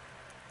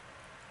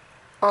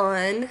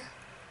on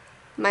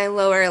my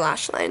lower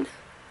lash line.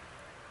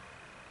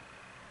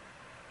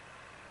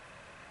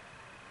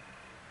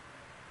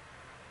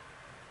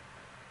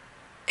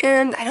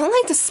 And I don't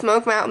like to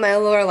smoke out my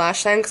lower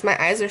lash line because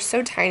my eyes are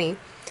so tiny.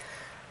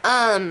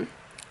 And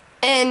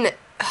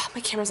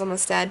my camera's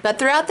almost dead, but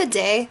throughout the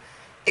day,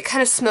 it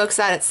kind of smokes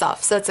out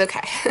itself, so it's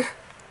okay.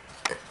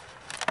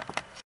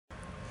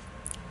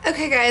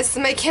 Okay guys,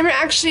 so my camera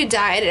actually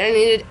died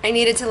and I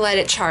needed to let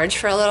it charge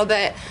for a little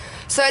bit.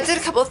 So I did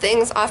a couple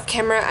things off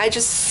camera. I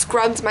just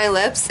scrubbed my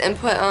lips and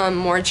put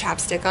more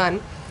chapstick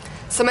on.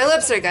 So my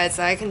lips are good,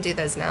 so I can do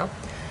those now.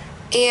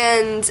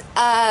 And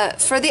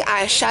for the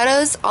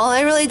eyeshadows, all I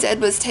really did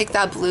was take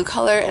that blue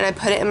color and I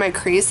put it in my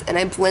crease and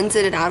I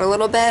blended it out a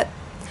little bit.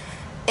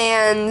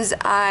 And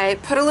I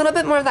put a little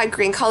bit more of that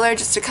green color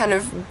just to kind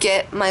of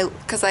get my,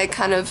 because I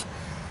kind of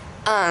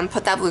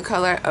put that blue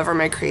color over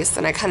my crease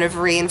and I kind of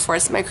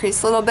reinforced my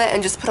crease a little bit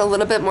and just put a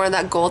little bit more of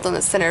that gold on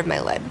the center of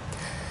my lid.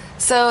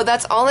 So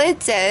that's all I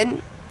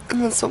did,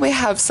 and that's what we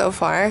have so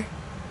far. I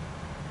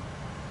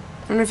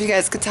don't know if you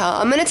guys could tell.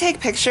 I'm gonna take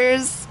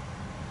pictures.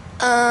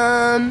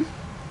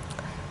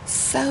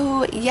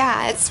 So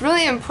yeah, it's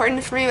really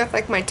important for me with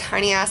like my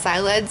tiny ass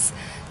eyelids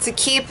to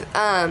keep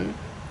them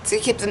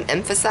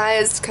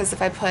emphasized, because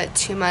if I put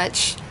too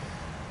much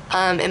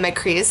in my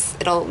crease,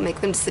 it'll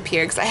make them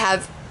disappear because I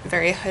have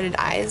very hooded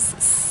eyes.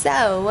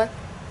 So,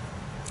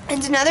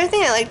 and another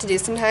thing I like to do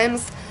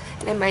sometimes,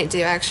 and I might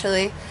do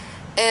actually,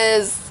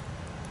 is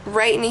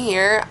right in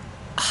here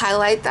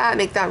highlight that,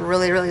 make that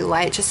really really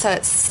light just so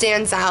it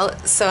stands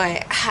out, so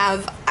I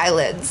have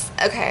eyelids.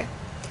 Okay,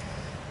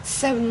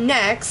 so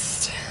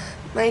next,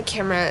 my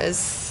camera is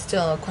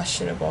still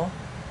questionable.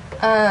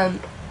 I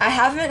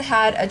haven't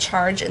had a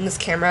charge in this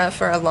camera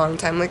for a long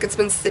time, like it's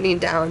been sitting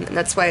down, and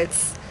that's why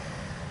it's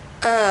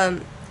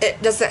it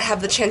doesn't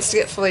have the chance to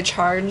get fully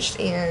charged,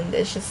 and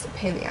it's just a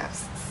pain in the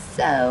ass.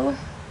 So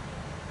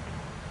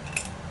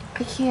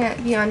I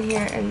can't be on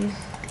here and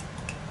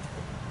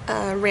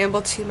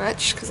ramble too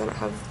much because I don't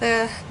have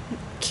the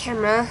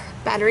camera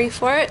battery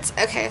for it.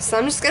 Okay, so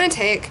I'm just gonna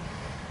take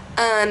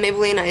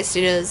Maybelline Eye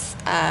Studios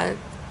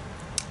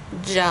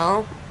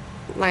gel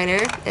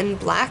liner in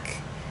black,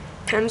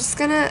 and I'm just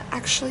gonna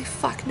actually,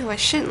 fuck no, I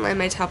shouldn't line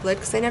my top lid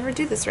because I never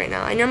do this right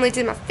now. I normally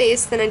do my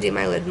face, then I do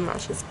my lid and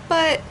lashes,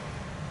 but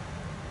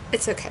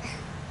it's okay.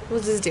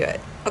 We'll just do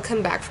it. I'll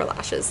come back for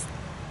lashes.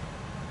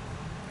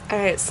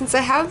 Alright, since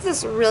I have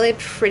this really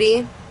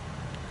pretty,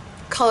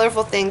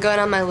 colorful thing going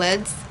on my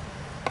lids,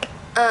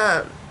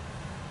 I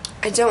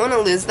don't want to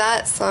lose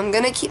that, so I'm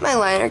going to keep my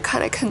liner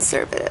kind of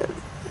conservative.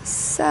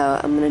 So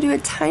I'm going to do a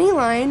tiny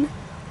line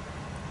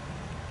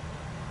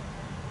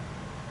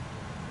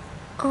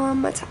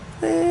on my top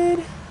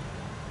lid.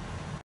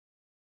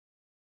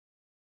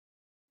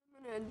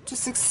 I'm going to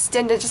just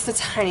extend it just a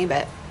tiny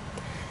bit.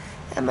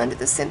 I'm going to do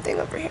the same thing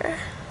over here.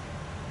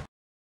 It's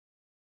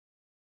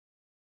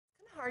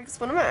kind of hard because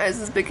one of my eyes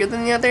is bigger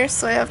than the other,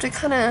 so I have to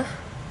kind of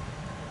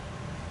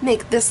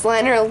make this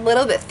liner a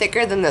little bit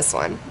thicker than this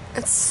one.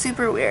 It's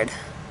super weird.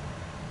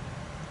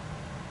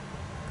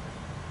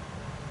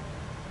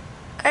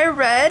 I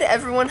read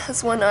everyone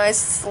has one eye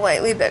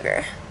slightly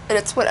bigger, and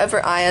it's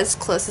whatever eye is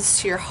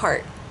closest to your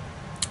heart.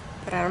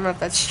 But I don't know if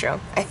that's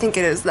true. I think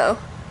it is though.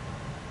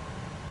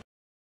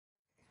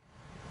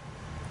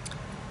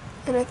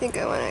 And I think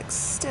I want to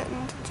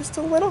extend just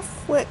a little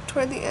flick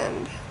toward the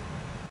end,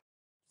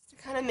 just to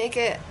kind of make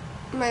it,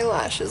 my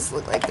lashes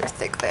look like they're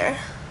thick there.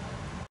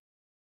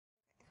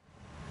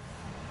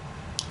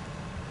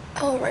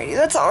 Alrighty,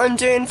 that's all I'm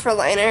doing for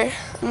liner.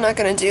 I'm not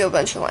going to do a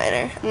bunch of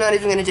liner. I'm not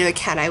even going to do a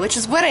cat eye, which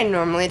is what I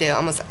normally do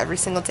almost every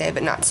single day,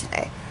 but not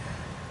today.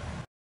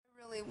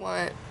 I really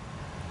want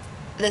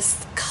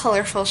this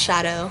colorful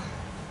shadow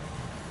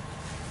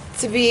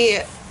to be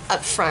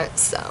up front,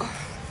 so.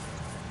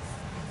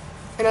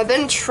 And I've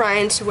been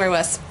trying to wear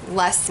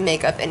less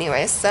makeup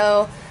anyway,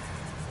 so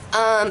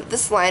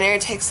this liner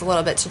takes a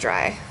little bit to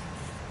dry.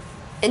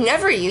 It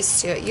never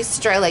used to. It used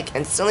to dry like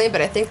instantly,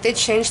 but I think they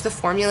changed the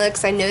formula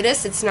because I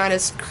noticed it's not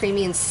as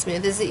creamy and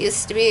smooth as it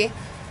used to be,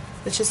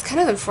 which is kind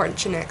of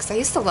unfortunate because I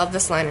used to love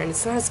this liner and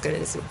it's not as good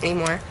as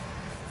anymore.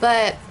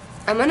 But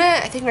I'm gonna,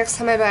 I think next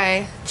time I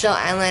buy gel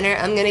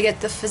eyeliner, I'm gonna get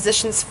the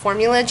Physicians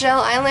Formula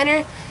gel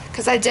eyeliner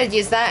because I did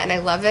use that and I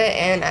love it,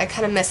 and I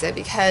kind of miss it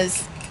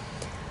because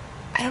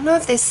I don't know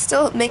if they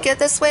still make it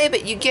this way,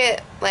 but you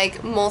get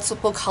like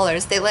multiple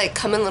colors. They like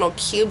come in little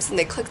cubes and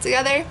they click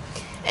together,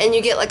 and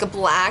you get like a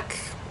black,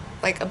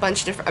 like a bunch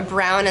of different, a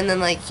brown, and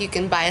then like you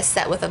can buy a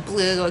set with a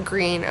blue, a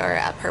green, or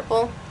a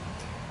purple.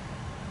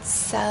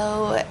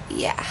 So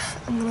yeah,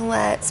 I'm gonna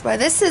let, while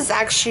this is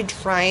actually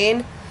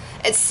drying,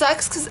 it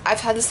sucks because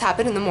I've had this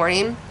happen in the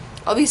morning.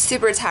 I'll be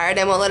super tired,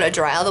 I won't let it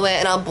dry all the way,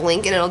 and I'll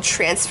blink and it'll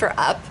transfer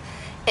up,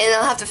 and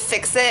I'll have to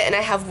fix it, and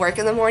I have work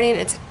in the morning.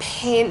 It's a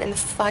pain in the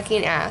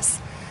fucking ass.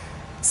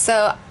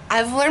 So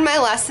I've learned my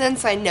lesson,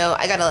 so I know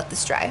I gotta let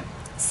this dry.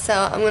 So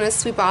I'm gonna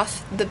sweep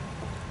off the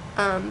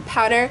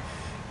powder,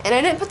 and I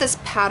didn't put this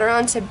powder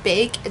on to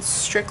bake. It's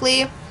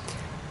strictly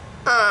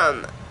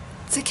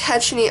to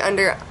catch any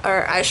under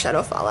or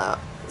eyeshadow fallout.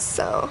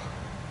 So,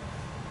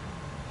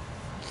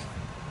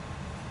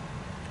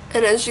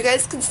 and as you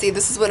guys can see,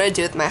 this is what I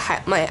do with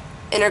my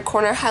inner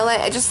corner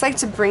highlight. I just like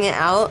to bring it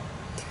out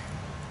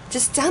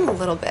just down a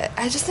little bit.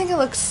 I just think it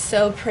looks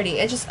so pretty.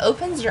 It just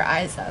opens your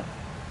eyes up.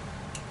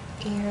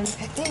 And I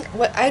think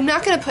I'm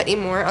not gonna put any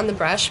more on the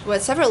brush.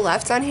 What's ever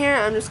left on here,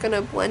 I'm just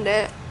gonna blend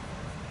it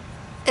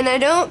And I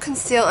don't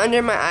conceal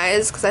under my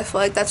eyes because I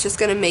feel like that's just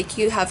going to make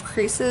you have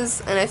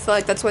creases, and I feel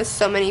like that's why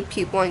so many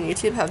people on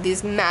YouTube have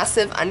these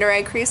massive under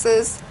eye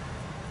creases,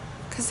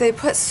 because they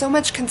put so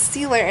much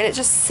concealer and it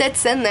just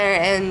sits in there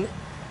and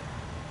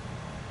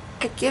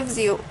it gives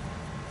you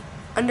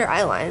under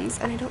eye lines,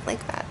 and I don't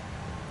like that.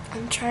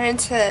 I'm trying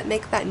to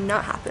make that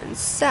not happen.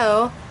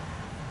 So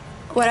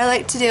what I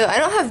like to do, I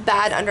don't have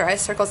bad under eye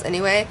circles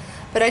anyway,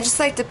 but I just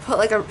like to put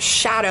like a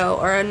shadow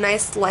or a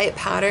nice light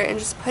powder and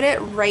just put it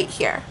right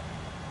here,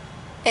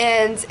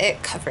 and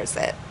it covers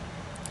it.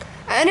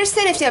 I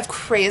understand if you have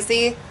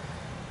crazy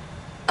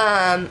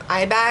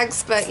eye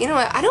bags, but you know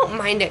what, I don't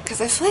mind it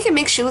because I feel like it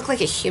makes you look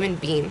like a human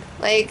being.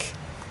 Like,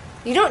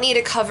 you don't need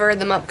to cover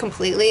them up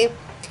completely,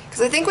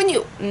 because I think when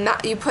you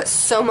put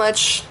so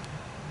much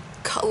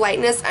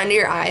lightness under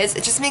your eyes,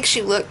 it just makes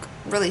you look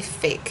really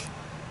fake.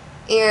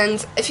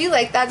 And if you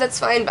like that, that's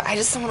fine, but I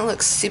just don't want to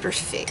look super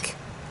fake.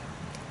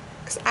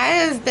 Because I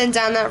have been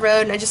down that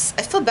road, and I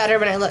feel better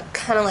when I look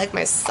kind of like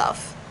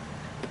myself.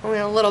 Only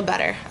a little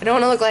better. I don't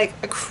want to look like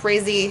a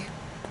crazy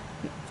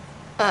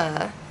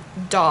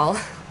doll.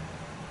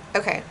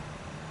 Okay.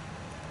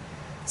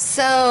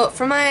 So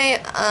for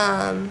my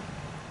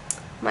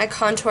my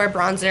contour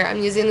bronzer,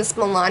 I'm using this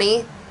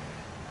Milani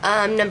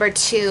number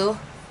 2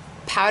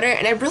 powder,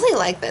 and I really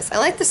like this. I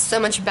like this so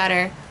much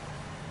better.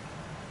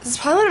 This is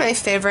probably one of my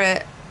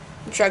favorite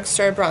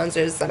drugstore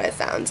bronzers that I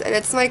found, and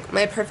it's like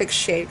my perfect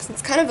shade because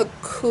it's kind of a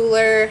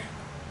cooler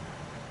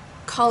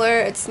color.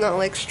 It's not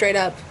like straight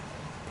up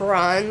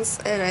bronze,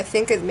 and I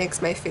think it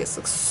makes my face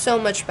look so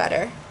much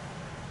better.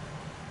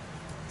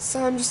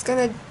 So I'm just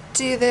gonna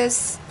do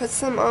this, put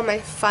some on my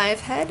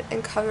 5 head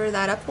and cover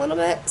that up a little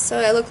bit so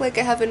I look like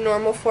I have a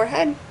normal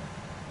forehead.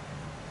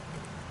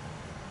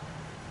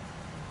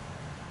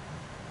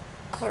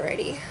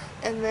 Alrighty,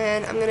 and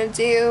then I'm gonna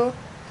do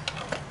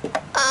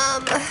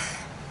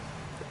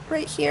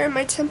right here in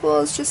my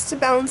temples just to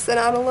balance it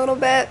out a little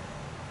bit.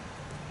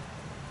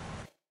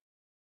 I'm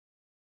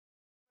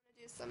gonna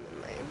do some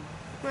in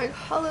my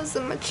hollows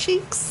of my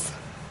cheeks.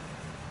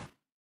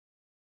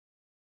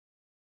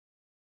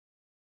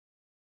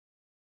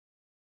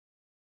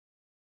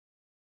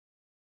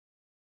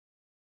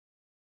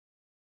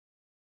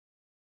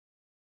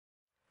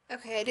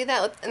 Okay, I do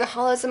that in the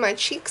hollows of my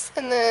cheeks,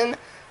 and then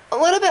a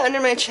little bit under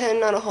my chin,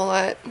 not a whole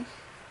lot.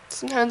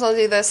 Sometimes I'll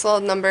do this little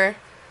number,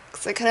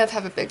 because I kind of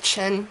have a big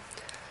chin.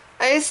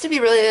 I used to be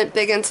really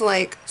big into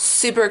like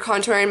super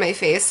contouring my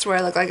face where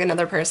I look like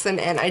another person,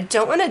 and I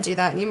don't want to do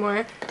that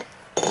anymore.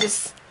 I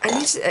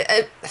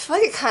feel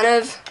like it kind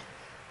of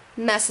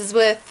messes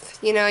with,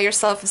 you know, your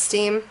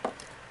self-esteem.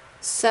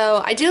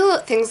 So I do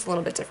things a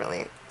little bit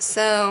differently.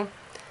 So,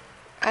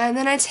 and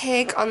then I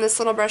take on this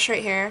little brush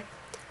right here.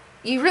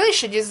 You really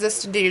should use this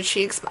to do your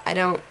cheeks, but I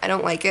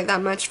don't like it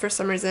that much for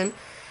some reason.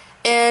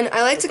 And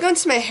I like to go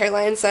into my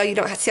hairline so you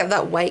don't have to have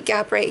that white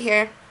gap right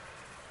here.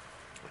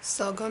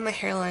 So I'll go in my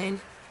hairline.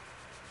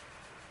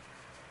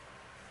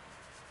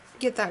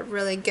 Get that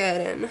really good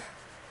and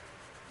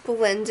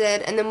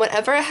blended. And then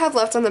whatever I have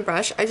left on the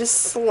brush, I just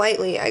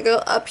slightly, I go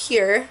up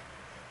here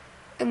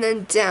and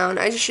then down.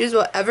 I just use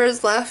whatever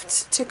is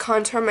left to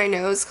contour my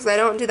nose because I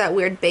don't do that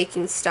weird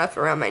baking stuff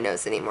around my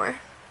nose anymore.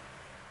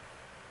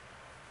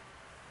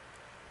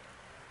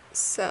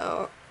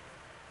 So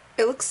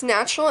it looks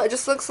natural. It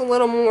just looks a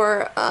little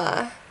more,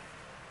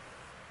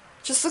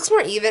 just looks more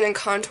even and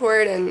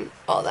contoured and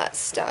all that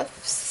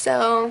stuff.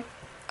 So,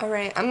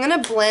 alright, I'm gonna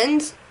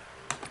blend.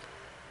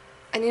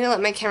 I need to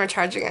let my camera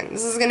charge again.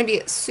 This is gonna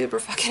be super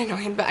fucking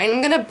annoying, but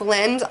I'm gonna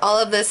blend all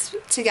of this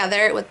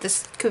together with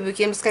this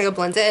Kabuki. I'm just gonna go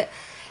blend it.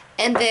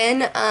 And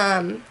then,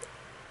 I'm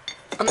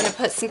gonna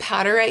put some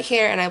powder right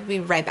here, and I'll be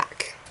right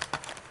back.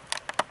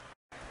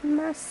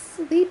 My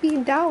sleepy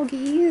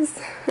doggies.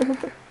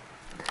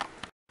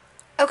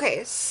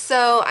 Okay,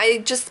 so I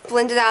just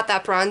blended out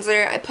that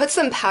bronzer. I put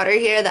some powder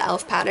here, the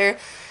e.l.f. powder,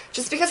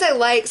 just because I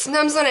like,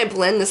 sometimes when I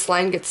blend this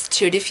line gets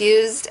too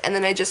diffused, and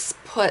then I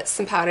just put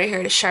some powder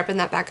here to sharpen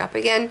that back up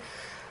again.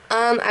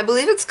 I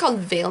believe it's called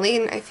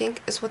veiling, I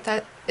think is what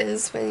that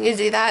is when you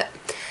do that.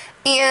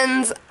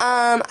 And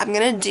I'm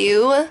gonna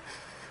do,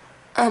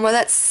 while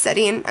that's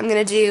setting, I'm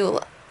gonna do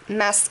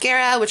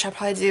mascara, which I'll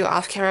probably do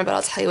off camera, but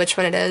I'll tell you which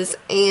one it is.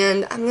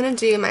 And I'm gonna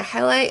do my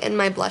highlight and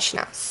my blush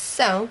now.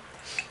 So,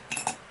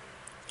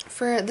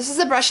 this is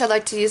a brush I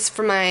like to use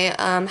for my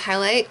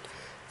highlight.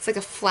 It's like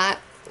a flat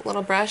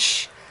little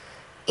brush.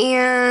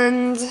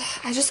 And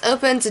I just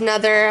opened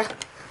another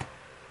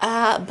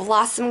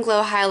Blossom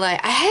Glow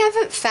highlight. I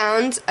haven't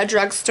found a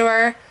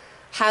drugstore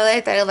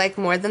highlight that I like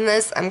more than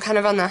this. I'm kind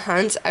of on the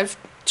hunt. I've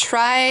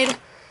tried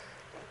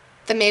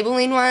the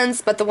Maybelline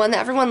ones, but the one that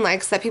everyone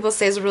likes that people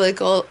say is really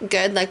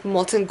good, like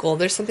Molten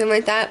Gold or something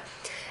like that,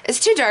 it's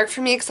too dark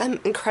for me because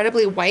I'm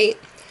incredibly white.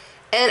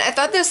 And I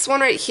thought this one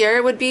right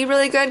here would be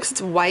really good because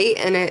it's white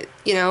and it,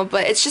 you know,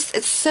 but it's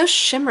so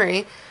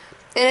shimmery.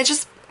 And it's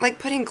just like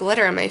putting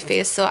glitter on my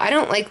face. So I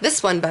don't like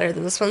this one better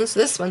than this one, so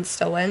this one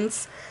still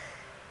wins.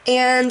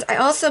 And I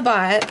also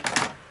bought,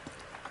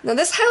 now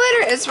this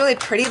highlighter is really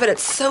pretty, but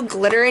it's so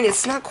glittering,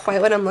 it's not quite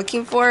what I'm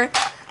looking for.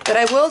 but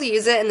I will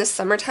use it in the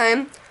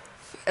summertime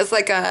as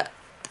like a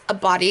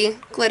body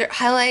glitter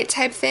highlight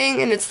type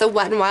thing, and it's the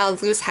Wet n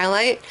Wild Loose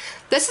Highlight.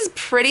 This is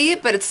pretty,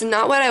 but it's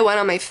not what I want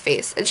on my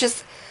face. It's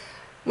just,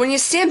 when you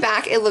stand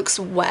back, it looks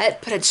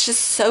wet, but it's just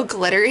so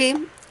glittery,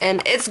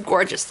 and it's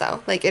gorgeous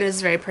though. Like, it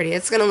is very pretty.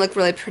 It's gonna look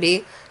really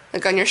pretty,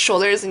 like on your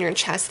shoulders and your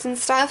chest and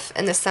stuff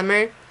in the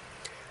summer.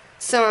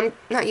 So I'm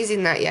not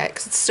using that yet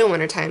because it's still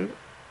wintertime.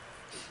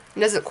 It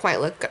doesn't quite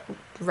look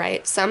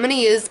right. So I'm gonna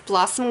use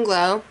Blossom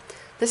Glow.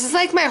 This is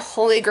like my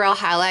holy grail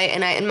highlight,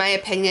 and in my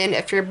opinion,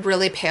 if you're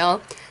really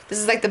pale, this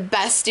is like the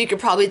best you could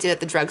probably do at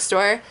the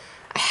drugstore.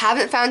 I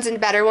haven't found a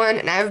better one,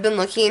 and I've been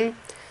looking.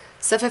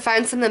 So if I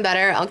find something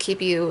better, I'll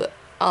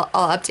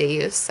update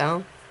you.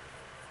 So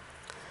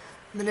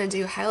I'm gonna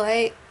do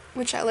highlight,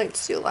 which I like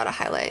to do a lot of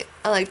highlight.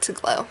 I like to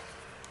glow.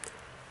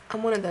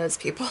 I'm one of those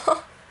people.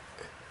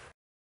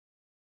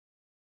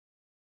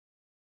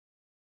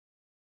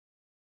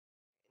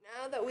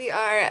 Now that we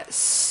are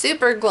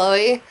super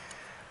glowy,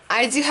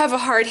 I do have a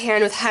hard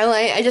hand with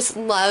highlight. I just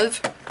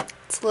love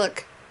to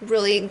look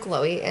really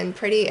glowy and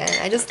pretty, and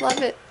I just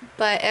love it.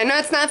 But I know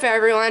it's not for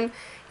everyone.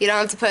 You don't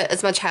have to put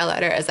as much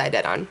highlighter as I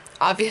did on,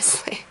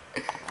 obviously.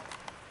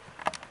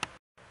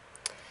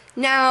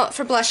 Now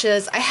for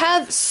blushes, I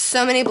have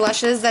so many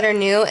blushes that are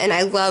new, and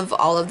I love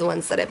all of the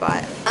ones that I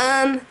bought.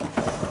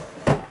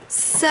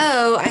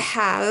 So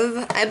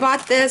I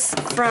bought this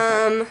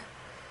from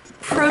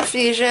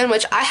Profusion,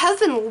 which I have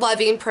been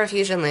loving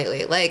Profusion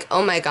lately. Like,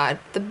 oh my god,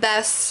 the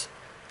best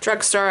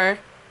drugstore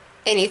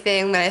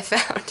anything that I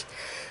found.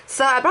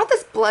 So I bought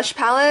this blush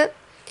palette.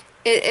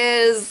 It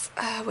is,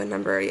 what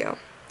number are you?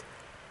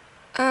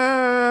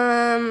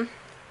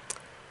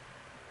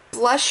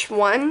 Blush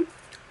 1.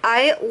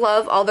 I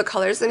love all the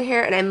colors in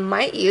here, and I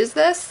might use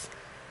this.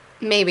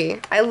 Maybe.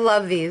 I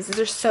love these. These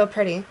are so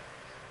pretty.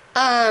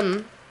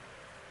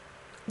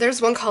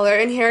 There's one color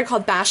in here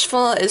called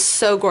Bashful. It's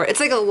so gorgeous. It's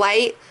like a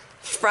light,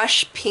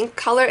 fresh pink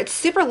color. It's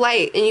super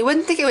light, and you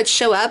wouldn't think it would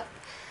show up,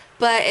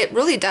 but it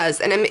really does.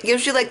 And it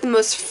gives you like the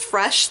most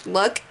fresh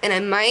look, and I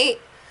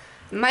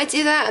might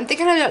do that. I'm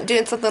thinking about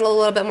doing something a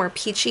little bit more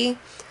peachy.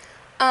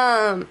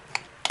 And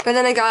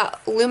then I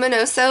got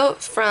Luminoso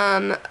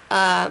from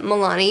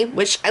Milani,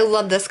 which I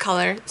love this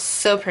color. It's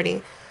so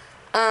pretty.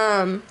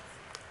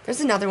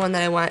 There's another one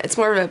that I want. It's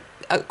more of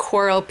a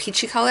coral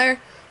peachy color.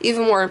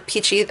 Even more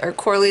peachy or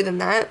corally than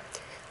that.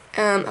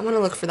 I want to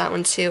look for that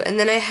one too. And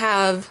then I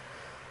have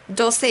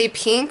Dulce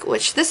Pink,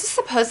 which this is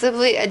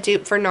supposedly a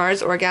dupe for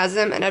NARS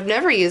Orgasm, and I've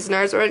never used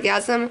NARS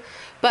Orgasm,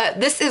 but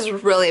this is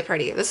really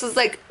pretty. This is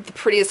like the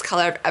prettiest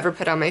color I've ever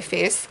put on my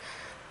face.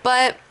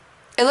 But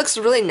it looks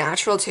really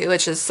natural too,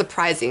 which is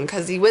surprising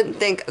because you wouldn't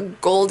think a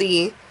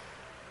goldy,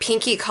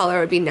 pinky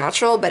color would be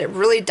natural, but it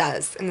really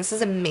does, and this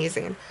is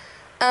amazing.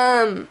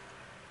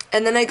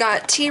 And then I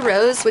got Tea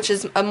Rose, which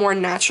is a more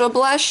natural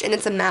blush, and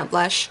it's a matte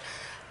blush.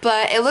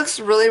 But it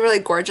looks really, really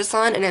gorgeous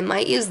on, and I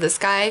might use this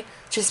guy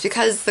just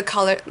because the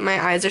color,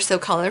 my eyes are so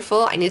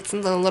colorful. I need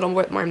something a little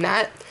bit more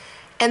matte.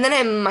 And then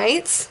I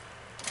might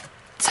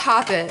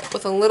top it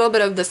with a little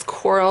bit of this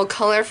coral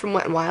color from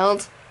Wet n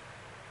Wild.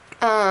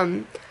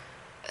 I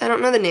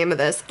don't know the name of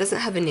this. It doesn't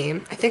have a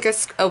name. I think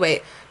it's, oh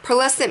wait,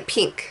 Pearlescent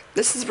Pink.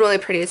 This is really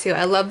pretty too.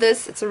 I love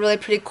this. It's a really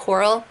pretty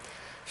coral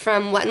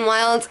from Wet n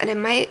Wild, and I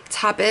might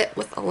top it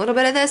with a little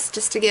bit of this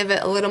just to give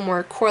it a little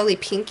more corally,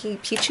 pinky,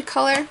 peachy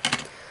color.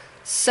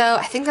 So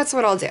I think that's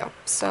what I'll do.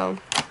 So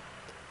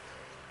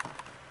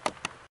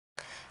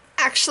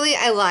actually,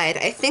 I lied.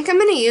 I think I'm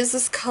going to use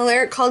this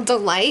color called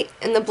Delight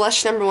in the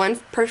Blush No. 1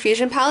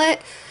 Profusion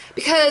palette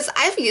because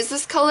I've used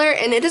this color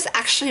and it is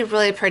actually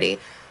really pretty.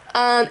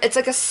 It's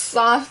like a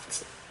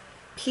soft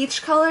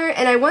peach color,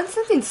 and I want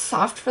something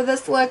soft for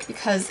this look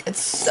because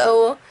it's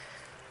so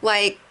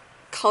like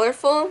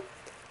colorful.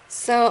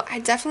 So I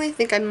definitely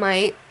think I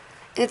might.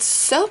 And it's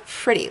so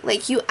pretty.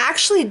 Like, you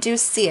actually do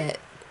see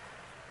it.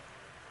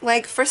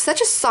 Like, for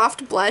such a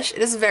soft blush, it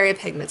is very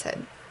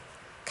pigmented.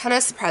 Kind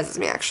of surprises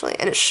me, actually.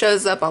 And it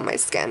shows up on my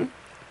skin.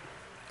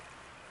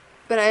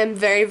 But I am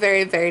very,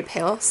 very, very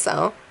pale,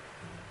 so.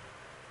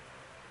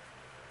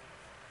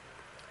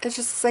 It's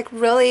just, like,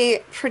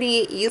 really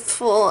pretty,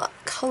 youthful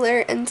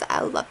color, and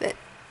I love it.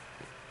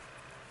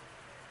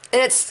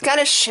 And it's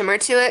got a shimmer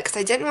to it, because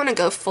I didn't want to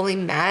go fully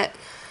matte.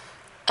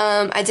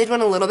 I did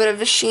want a little bit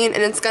of a sheen,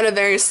 and it's got a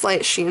very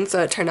slight sheen,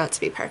 so it turned out to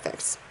be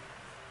perfect.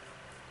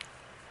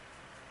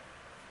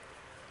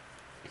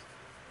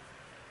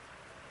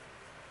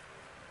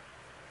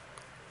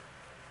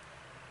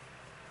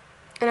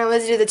 And I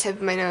always do the tip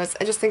of my nose.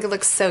 I just think it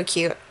looks so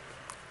cute.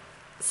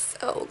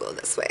 So we'll go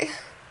this way.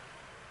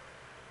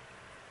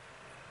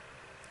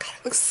 God,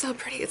 it looks so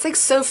pretty. It's like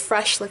so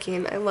fresh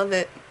looking. I love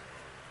it.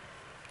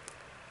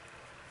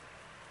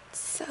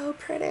 So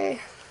pretty.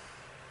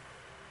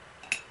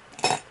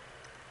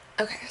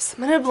 Okay, so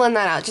I'm gonna blend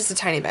that out just a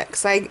tiny bit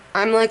because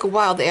I'm like a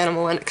wild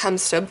animal when it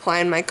comes to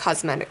applying my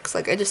cosmetics.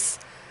 Like,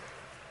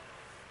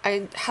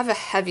 I have a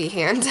heavy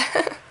hand.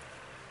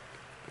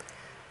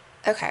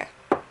 Okay.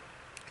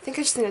 I think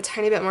I just need a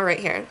tiny bit more right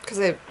here because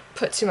I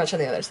put too much on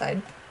the other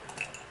side.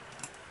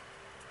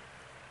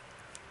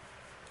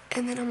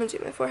 And then I'm going to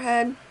do my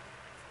forehead,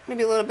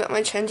 maybe a little bit on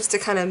my chin just to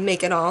kind of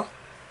make it all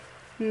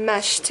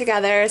mesh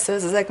together. So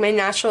this is like my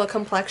natural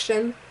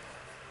complexion,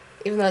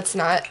 even though it's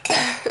not.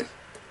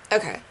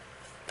 Okay.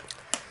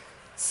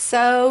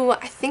 So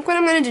I think what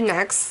I'm going to do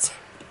next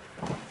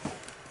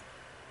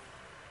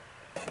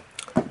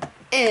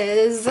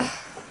is,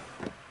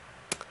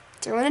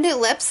 do I want to do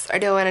lips or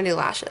do I want to do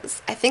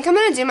lashes? I think I'm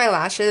going to do my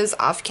lashes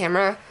off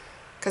camera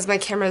because my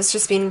camera is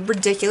just being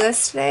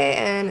ridiculous today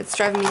and it's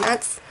driving me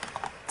nuts.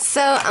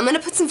 So I'm going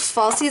to put some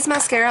Falsies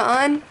mascara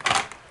on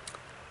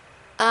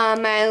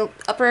my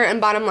upper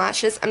and bottom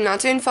lashes. I'm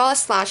not doing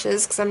false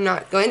lashes because I'm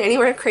not going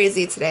anywhere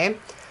crazy today.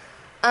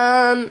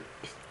 And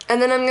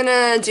then I'm going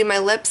to do my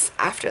lips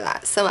after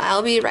that. So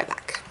I'll be right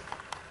back.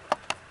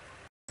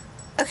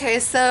 Okay,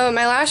 so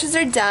my lashes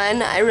are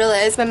done. I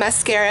realize my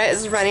mascara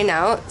is running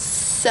out,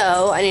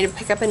 so I need to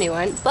pick up a new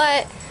one.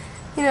 But,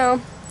 you know,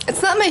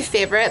 it's not my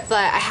favorite, but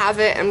I have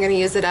it. I'm going to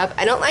use it up.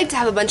 I don't like to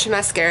have a bunch of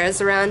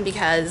mascaras around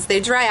because they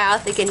dry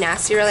out, they get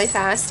nasty really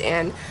fast,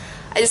 and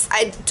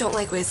I don't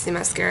like wasting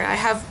mascara. I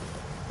have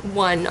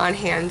one on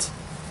hand,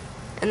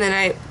 and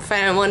then if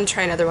I want to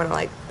try another one, I'll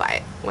like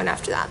buy one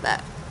after that.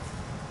 But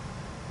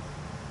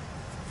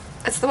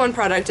that's the one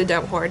product I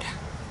don't hoard.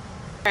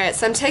 Alright,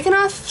 so I'm taking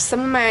off some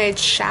of my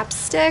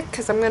chapstick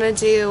because I'm gonna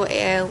do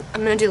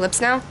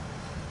lips now.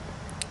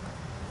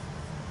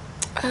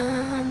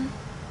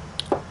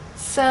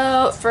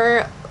 So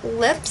for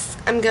lips,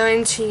 I'm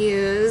going to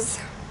use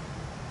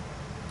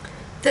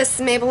this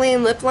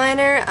Maybelline lip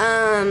liner,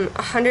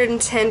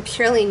 110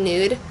 Purely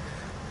Nude.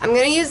 I'm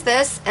gonna use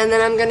this, and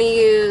then I'm gonna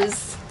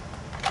use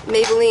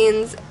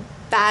Maybelline's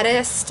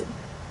Baddest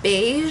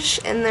Beige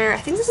in their, I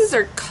think this is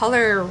their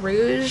Color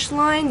Rouge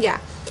line.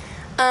 Yeah.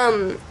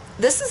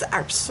 This is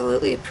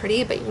absolutely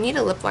pretty, but you need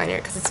a lip liner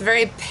because it's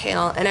very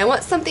pale, and I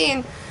want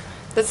something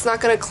that's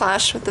not gonna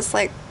clash with this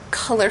like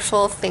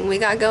colorful thing we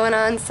got going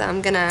on. So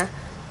I'm gonna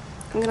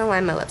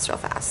line my lips real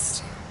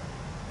fast,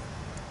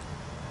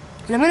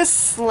 and I'm gonna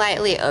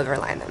slightly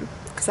overline them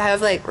because I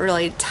have like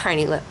really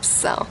tiny lips.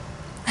 So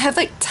I have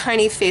like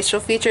tiny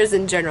facial features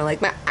in general.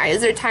 Like my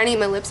eyes are tiny,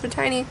 my lips are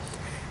tiny.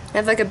 I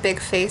have like a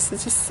big face.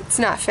 It's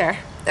not fair.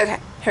 Okay,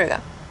 here we go.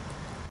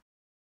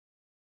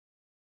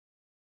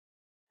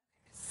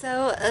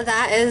 So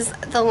that is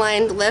the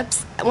lined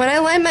lips. When I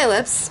line my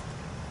lips,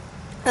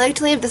 I like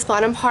to leave this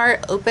bottom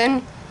part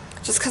open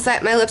just because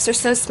my lips are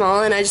so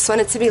small and I just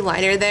want it to be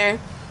lighter there.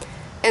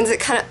 And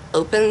it kind of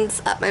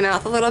opens up my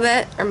mouth a little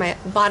bit, or my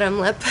bottom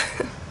lip.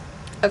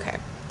 Okay.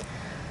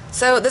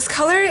 So this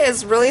color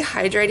is really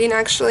hydrating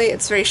actually.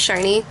 It's very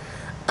shiny.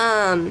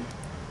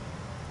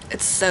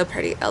 It's so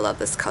pretty. I love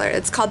this color.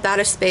 It's called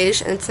Baddest Beige,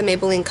 and it's a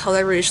Maybelline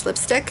Color Rouge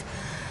lipstick.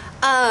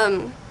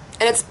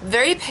 And it's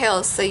very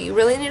pale, so you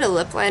really need a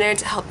lip liner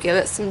to help give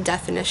it some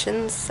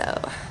definition, so.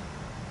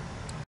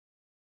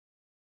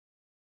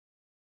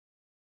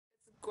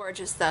 It's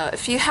gorgeous though.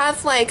 If you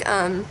have like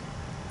a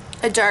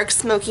dark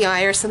smoky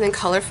eye or something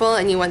colorful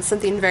and you want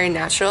something very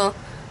natural,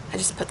 I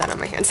just put that on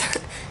my hands,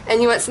 and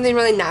you want something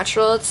really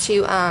natural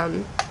to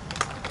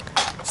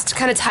just to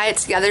kind of tie it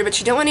together, but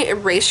you don't want to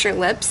erase your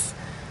lips,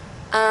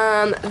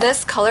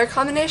 this color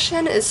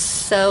combination is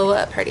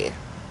so pretty,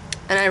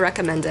 and I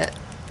recommend it.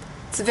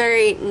 It's a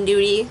very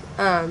nudie,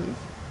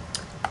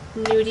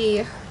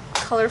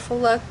 colorful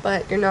look,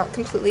 but you're not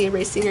completely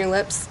erasing your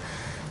lips.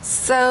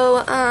 So,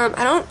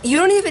 you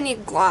don't even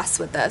need gloss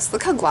with this.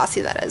 Look how glossy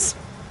that is.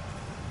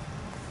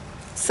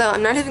 So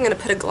I'm not even going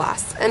to put a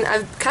gloss. And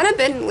I've kind of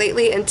been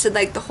lately into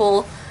like the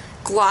whole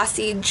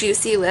glossy,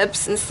 juicy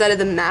lips instead of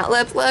the matte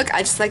lip look. I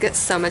just like it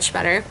so much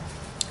better.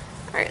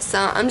 Alright, so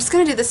I'm just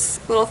going to do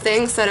this little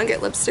thing so I don't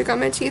get lipstick on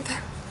my teeth.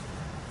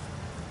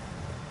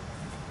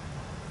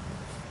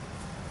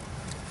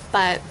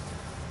 But,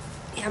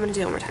 yeah, I'm going to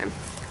do it one more time.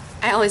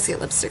 I always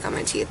get lipstick on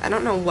my teeth. I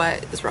don't know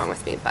what is wrong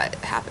with me, but it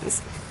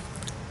happens.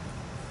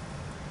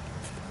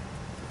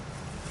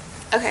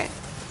 Okay.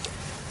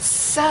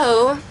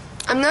 So,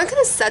 I'm not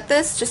going to set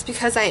this just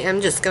because I am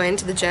just going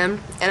to the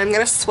gym. And I'm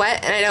going to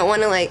sweat, and I don't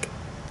want to, like,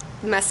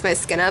 mess my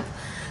skin up.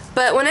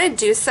 But when I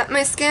do set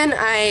my skin,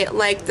 I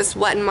like this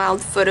Wet n Wild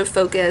Photo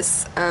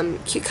Focus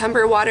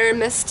Cucumber Water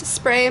Mist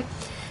Spray.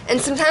 And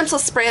sometimes I'll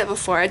spray it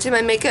before I do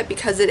my makeup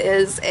because it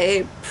is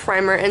a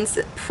primer and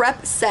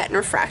prep, set, and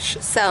refresh.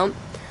 So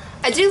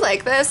I do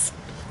like this.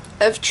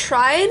 I've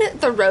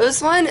tried the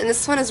rose one, and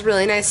this one is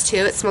really nice too.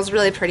 It smells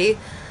really pretty.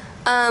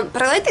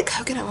 But I like the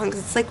coconut one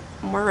because it's like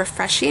more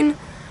refreshing.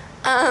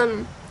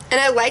 And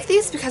I like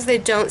these because they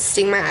don't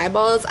sting my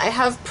eyeballs. I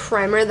have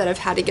primer that I've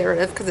had to get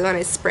rid of because when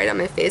I spray it on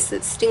my face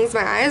it stings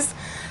my eyes.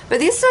 But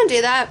these don't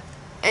do that.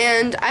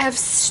 And I have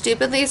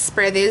stupidly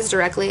sprayed these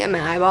directly in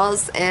my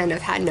eyeballs, and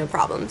I've had no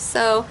problems.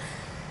 So,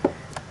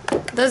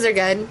 those are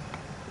good.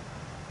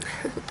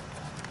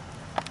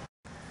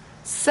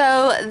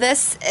 So,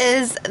 this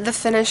is the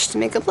finished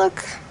makeup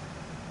look.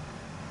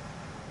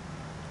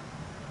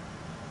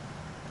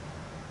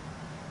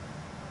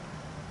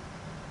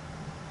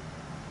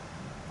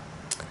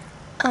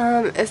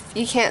 If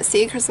you can't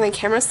see because my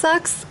camera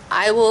sucks,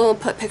 I will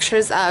put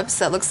pictures up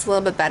so it looks a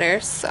little bit better.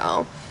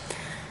 So,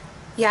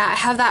 yeah, I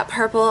have that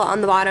purple on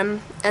the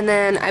bottom, and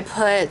then I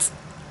put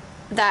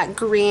that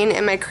green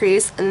in my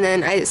crease, and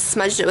then I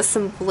smudged it with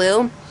some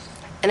blue,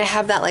 and I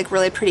have that like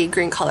really pretty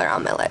green color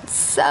on my lids.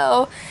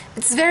 So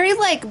it's very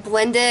like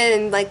blended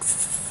and like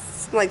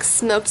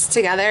smoked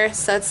together,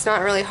 so it's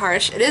not really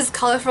harsh. It is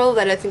colorful,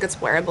 but I think it's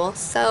wearable.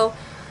 So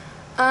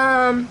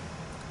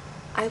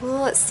I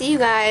will see you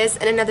guys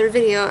in another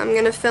video. I'm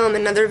gonna film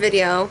another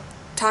video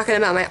talking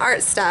about my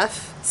art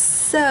stuff.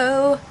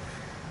 So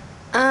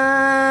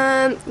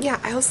yeah,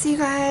 I will see you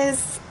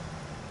guys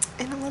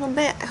in a little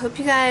bit. I hope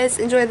you guys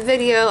enjoyed the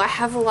video. I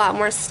have a lot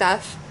more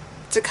stuff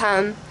to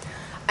come.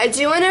 I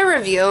do want to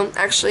review,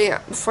 actually,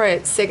 before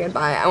I say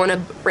goodbye, I want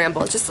to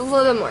ramble just a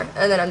little bit more,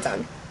 and then I'm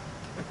done.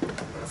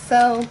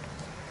 So,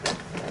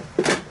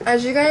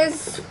 as you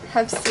guys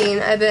have seen,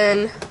 I've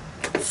been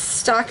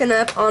stocking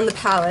up on the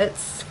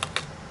palettes.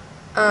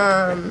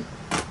 I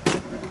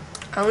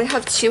only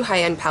have 2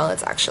 high-end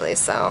palettes, actually,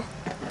 so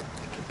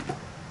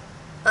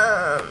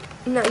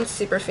nothing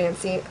super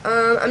fancy.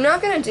 I'm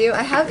not gonna do,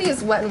 I have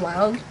these Wet n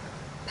Wild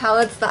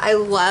palettes that I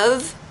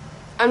love.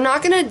 I'm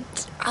not gonna,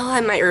 oh,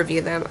 I might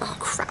review them. Oh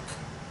crap,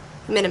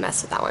 I made a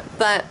mess with that one.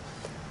 But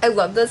I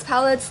love those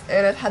palettes,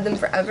 and I've had them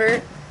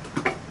forever.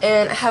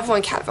 And I have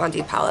one Kat Von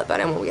D palette, but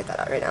I won't get that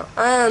out right now.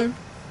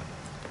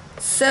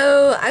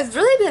 So I've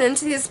really been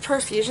into these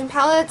Profusion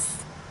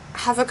palettes. I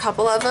have a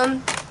couple of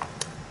them.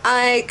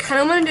 I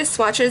kind of want to do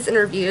swatches and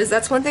reviews.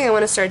 That's one thing I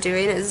want to start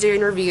doing, is doing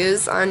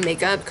reviews on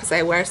makeup, because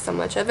I wear so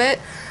much of it.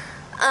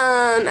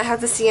 I have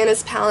the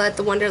Sienna's palette,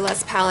 the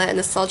Wonderlust palette, and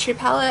the Sultry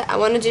palette. I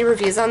want to do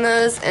reviews on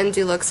those and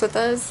do looks with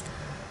those.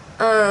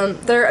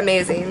 They're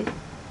amazing.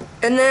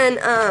 And then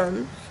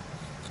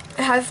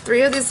I have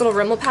 3 of these little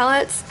Rimmel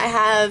palettes. I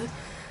have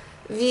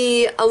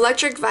the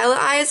Electric Violet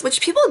Eyes,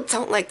 which people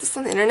don't like this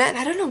on the internet, and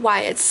I don't know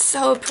why. It's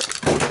so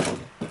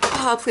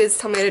oh, please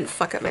tell me I didn't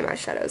fuck up my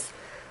eyeshadows.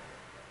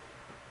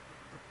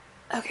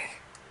 Okay.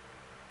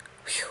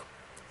 Whew.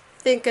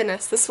 Thank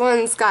goodness. This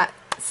one's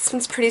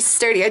pretty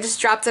sturdy. I just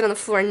dropped it on the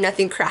floor and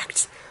nothing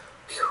cracked.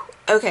 Whew.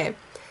 Okay.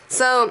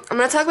 So, I'm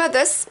going to talk about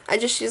this. I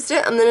just used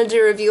it. I'm going to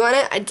do a review on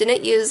it. I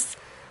didn't use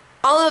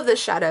all of the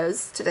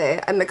shadows today.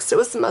 I mixed it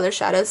with some other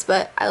shadows,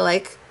 but I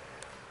like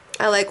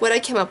what I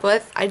came up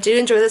with. I do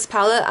enjoy this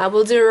palette. I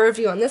will do a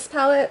review on this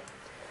palette.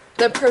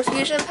 The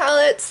Profusion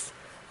palettes.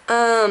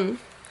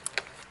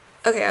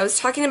 Okay, I was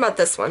talking about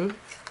this one.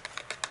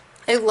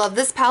 I love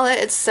this palette.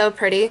 It's so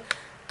pretty.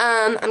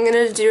 I'm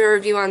gonna do a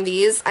review on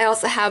these. I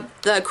also have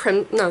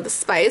the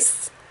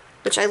Spice,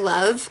 which I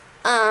love.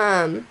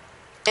 And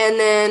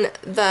then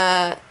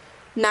the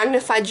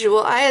Magnified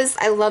Jewel Eyes.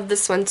 I love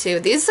this one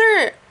too.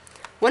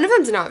 One of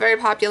them's not very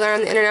popular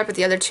on the internet, but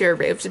the other 2 are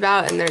raved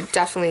about, and they're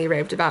definitely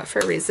raved about for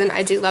a reason.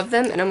 I do love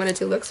them, and I'm gonna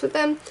do looks with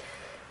them.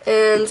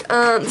 And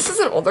this is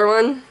an older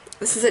one.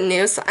 This isn't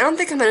new, so I don't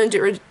think I'm gonna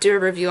do a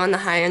review on the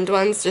high-end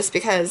ones, just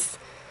because,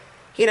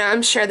 you know,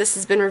 I'm sure this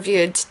has been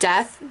reviewed to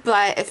death,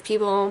 but if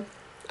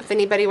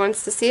anybody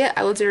wants to see it,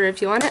 I will do a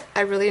review on it.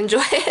 I really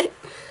enjoy it.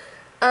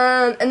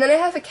 And then I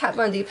have a Kat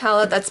Von D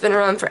palette that's been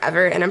around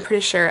forever, and I'm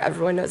pretty sure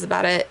everyone knows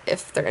about it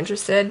if they're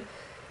interested.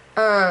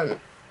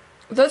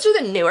 Those are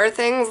the newer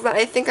things that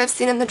I think I've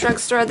seen in the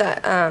drugstore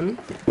that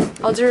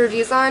I'll do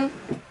reviews on.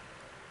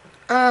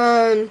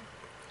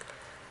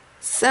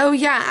 So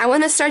yeah, I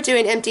want to start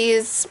doing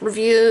empties,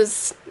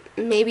 reviews,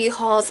 maybe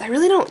hauls. I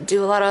really don't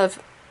do a lot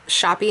of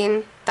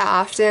shopping that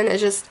often.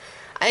 It's just,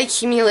 I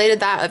accumulated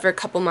that over a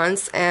couple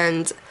months,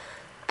 and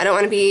I don't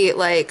want to be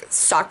like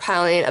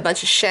stockpiling a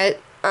bunch of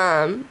shit.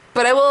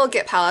 But I will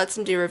get palettes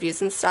and do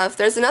reviews and stuff.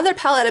 There's another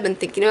palette I've been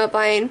thinking about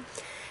buying.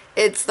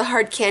 It's the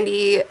Hard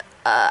Candy,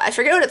 I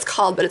forget what it's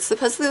called, but it's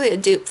supposedly a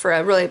dupe for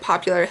a really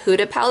popular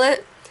Huda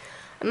palette.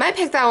 I might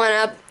pick that one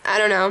up. I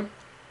don't know.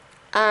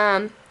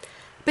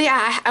 But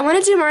yeah, I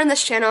want to do more on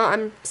this channel.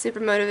 I'm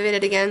super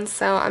motivated again,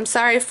 so I'm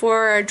sorry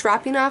for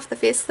dropping off the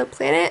face of the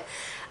planet.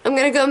 I'm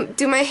gonna go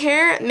do my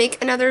hair,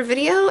 make another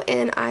video,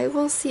 and I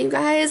will see you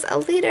guys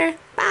later.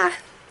 Bye!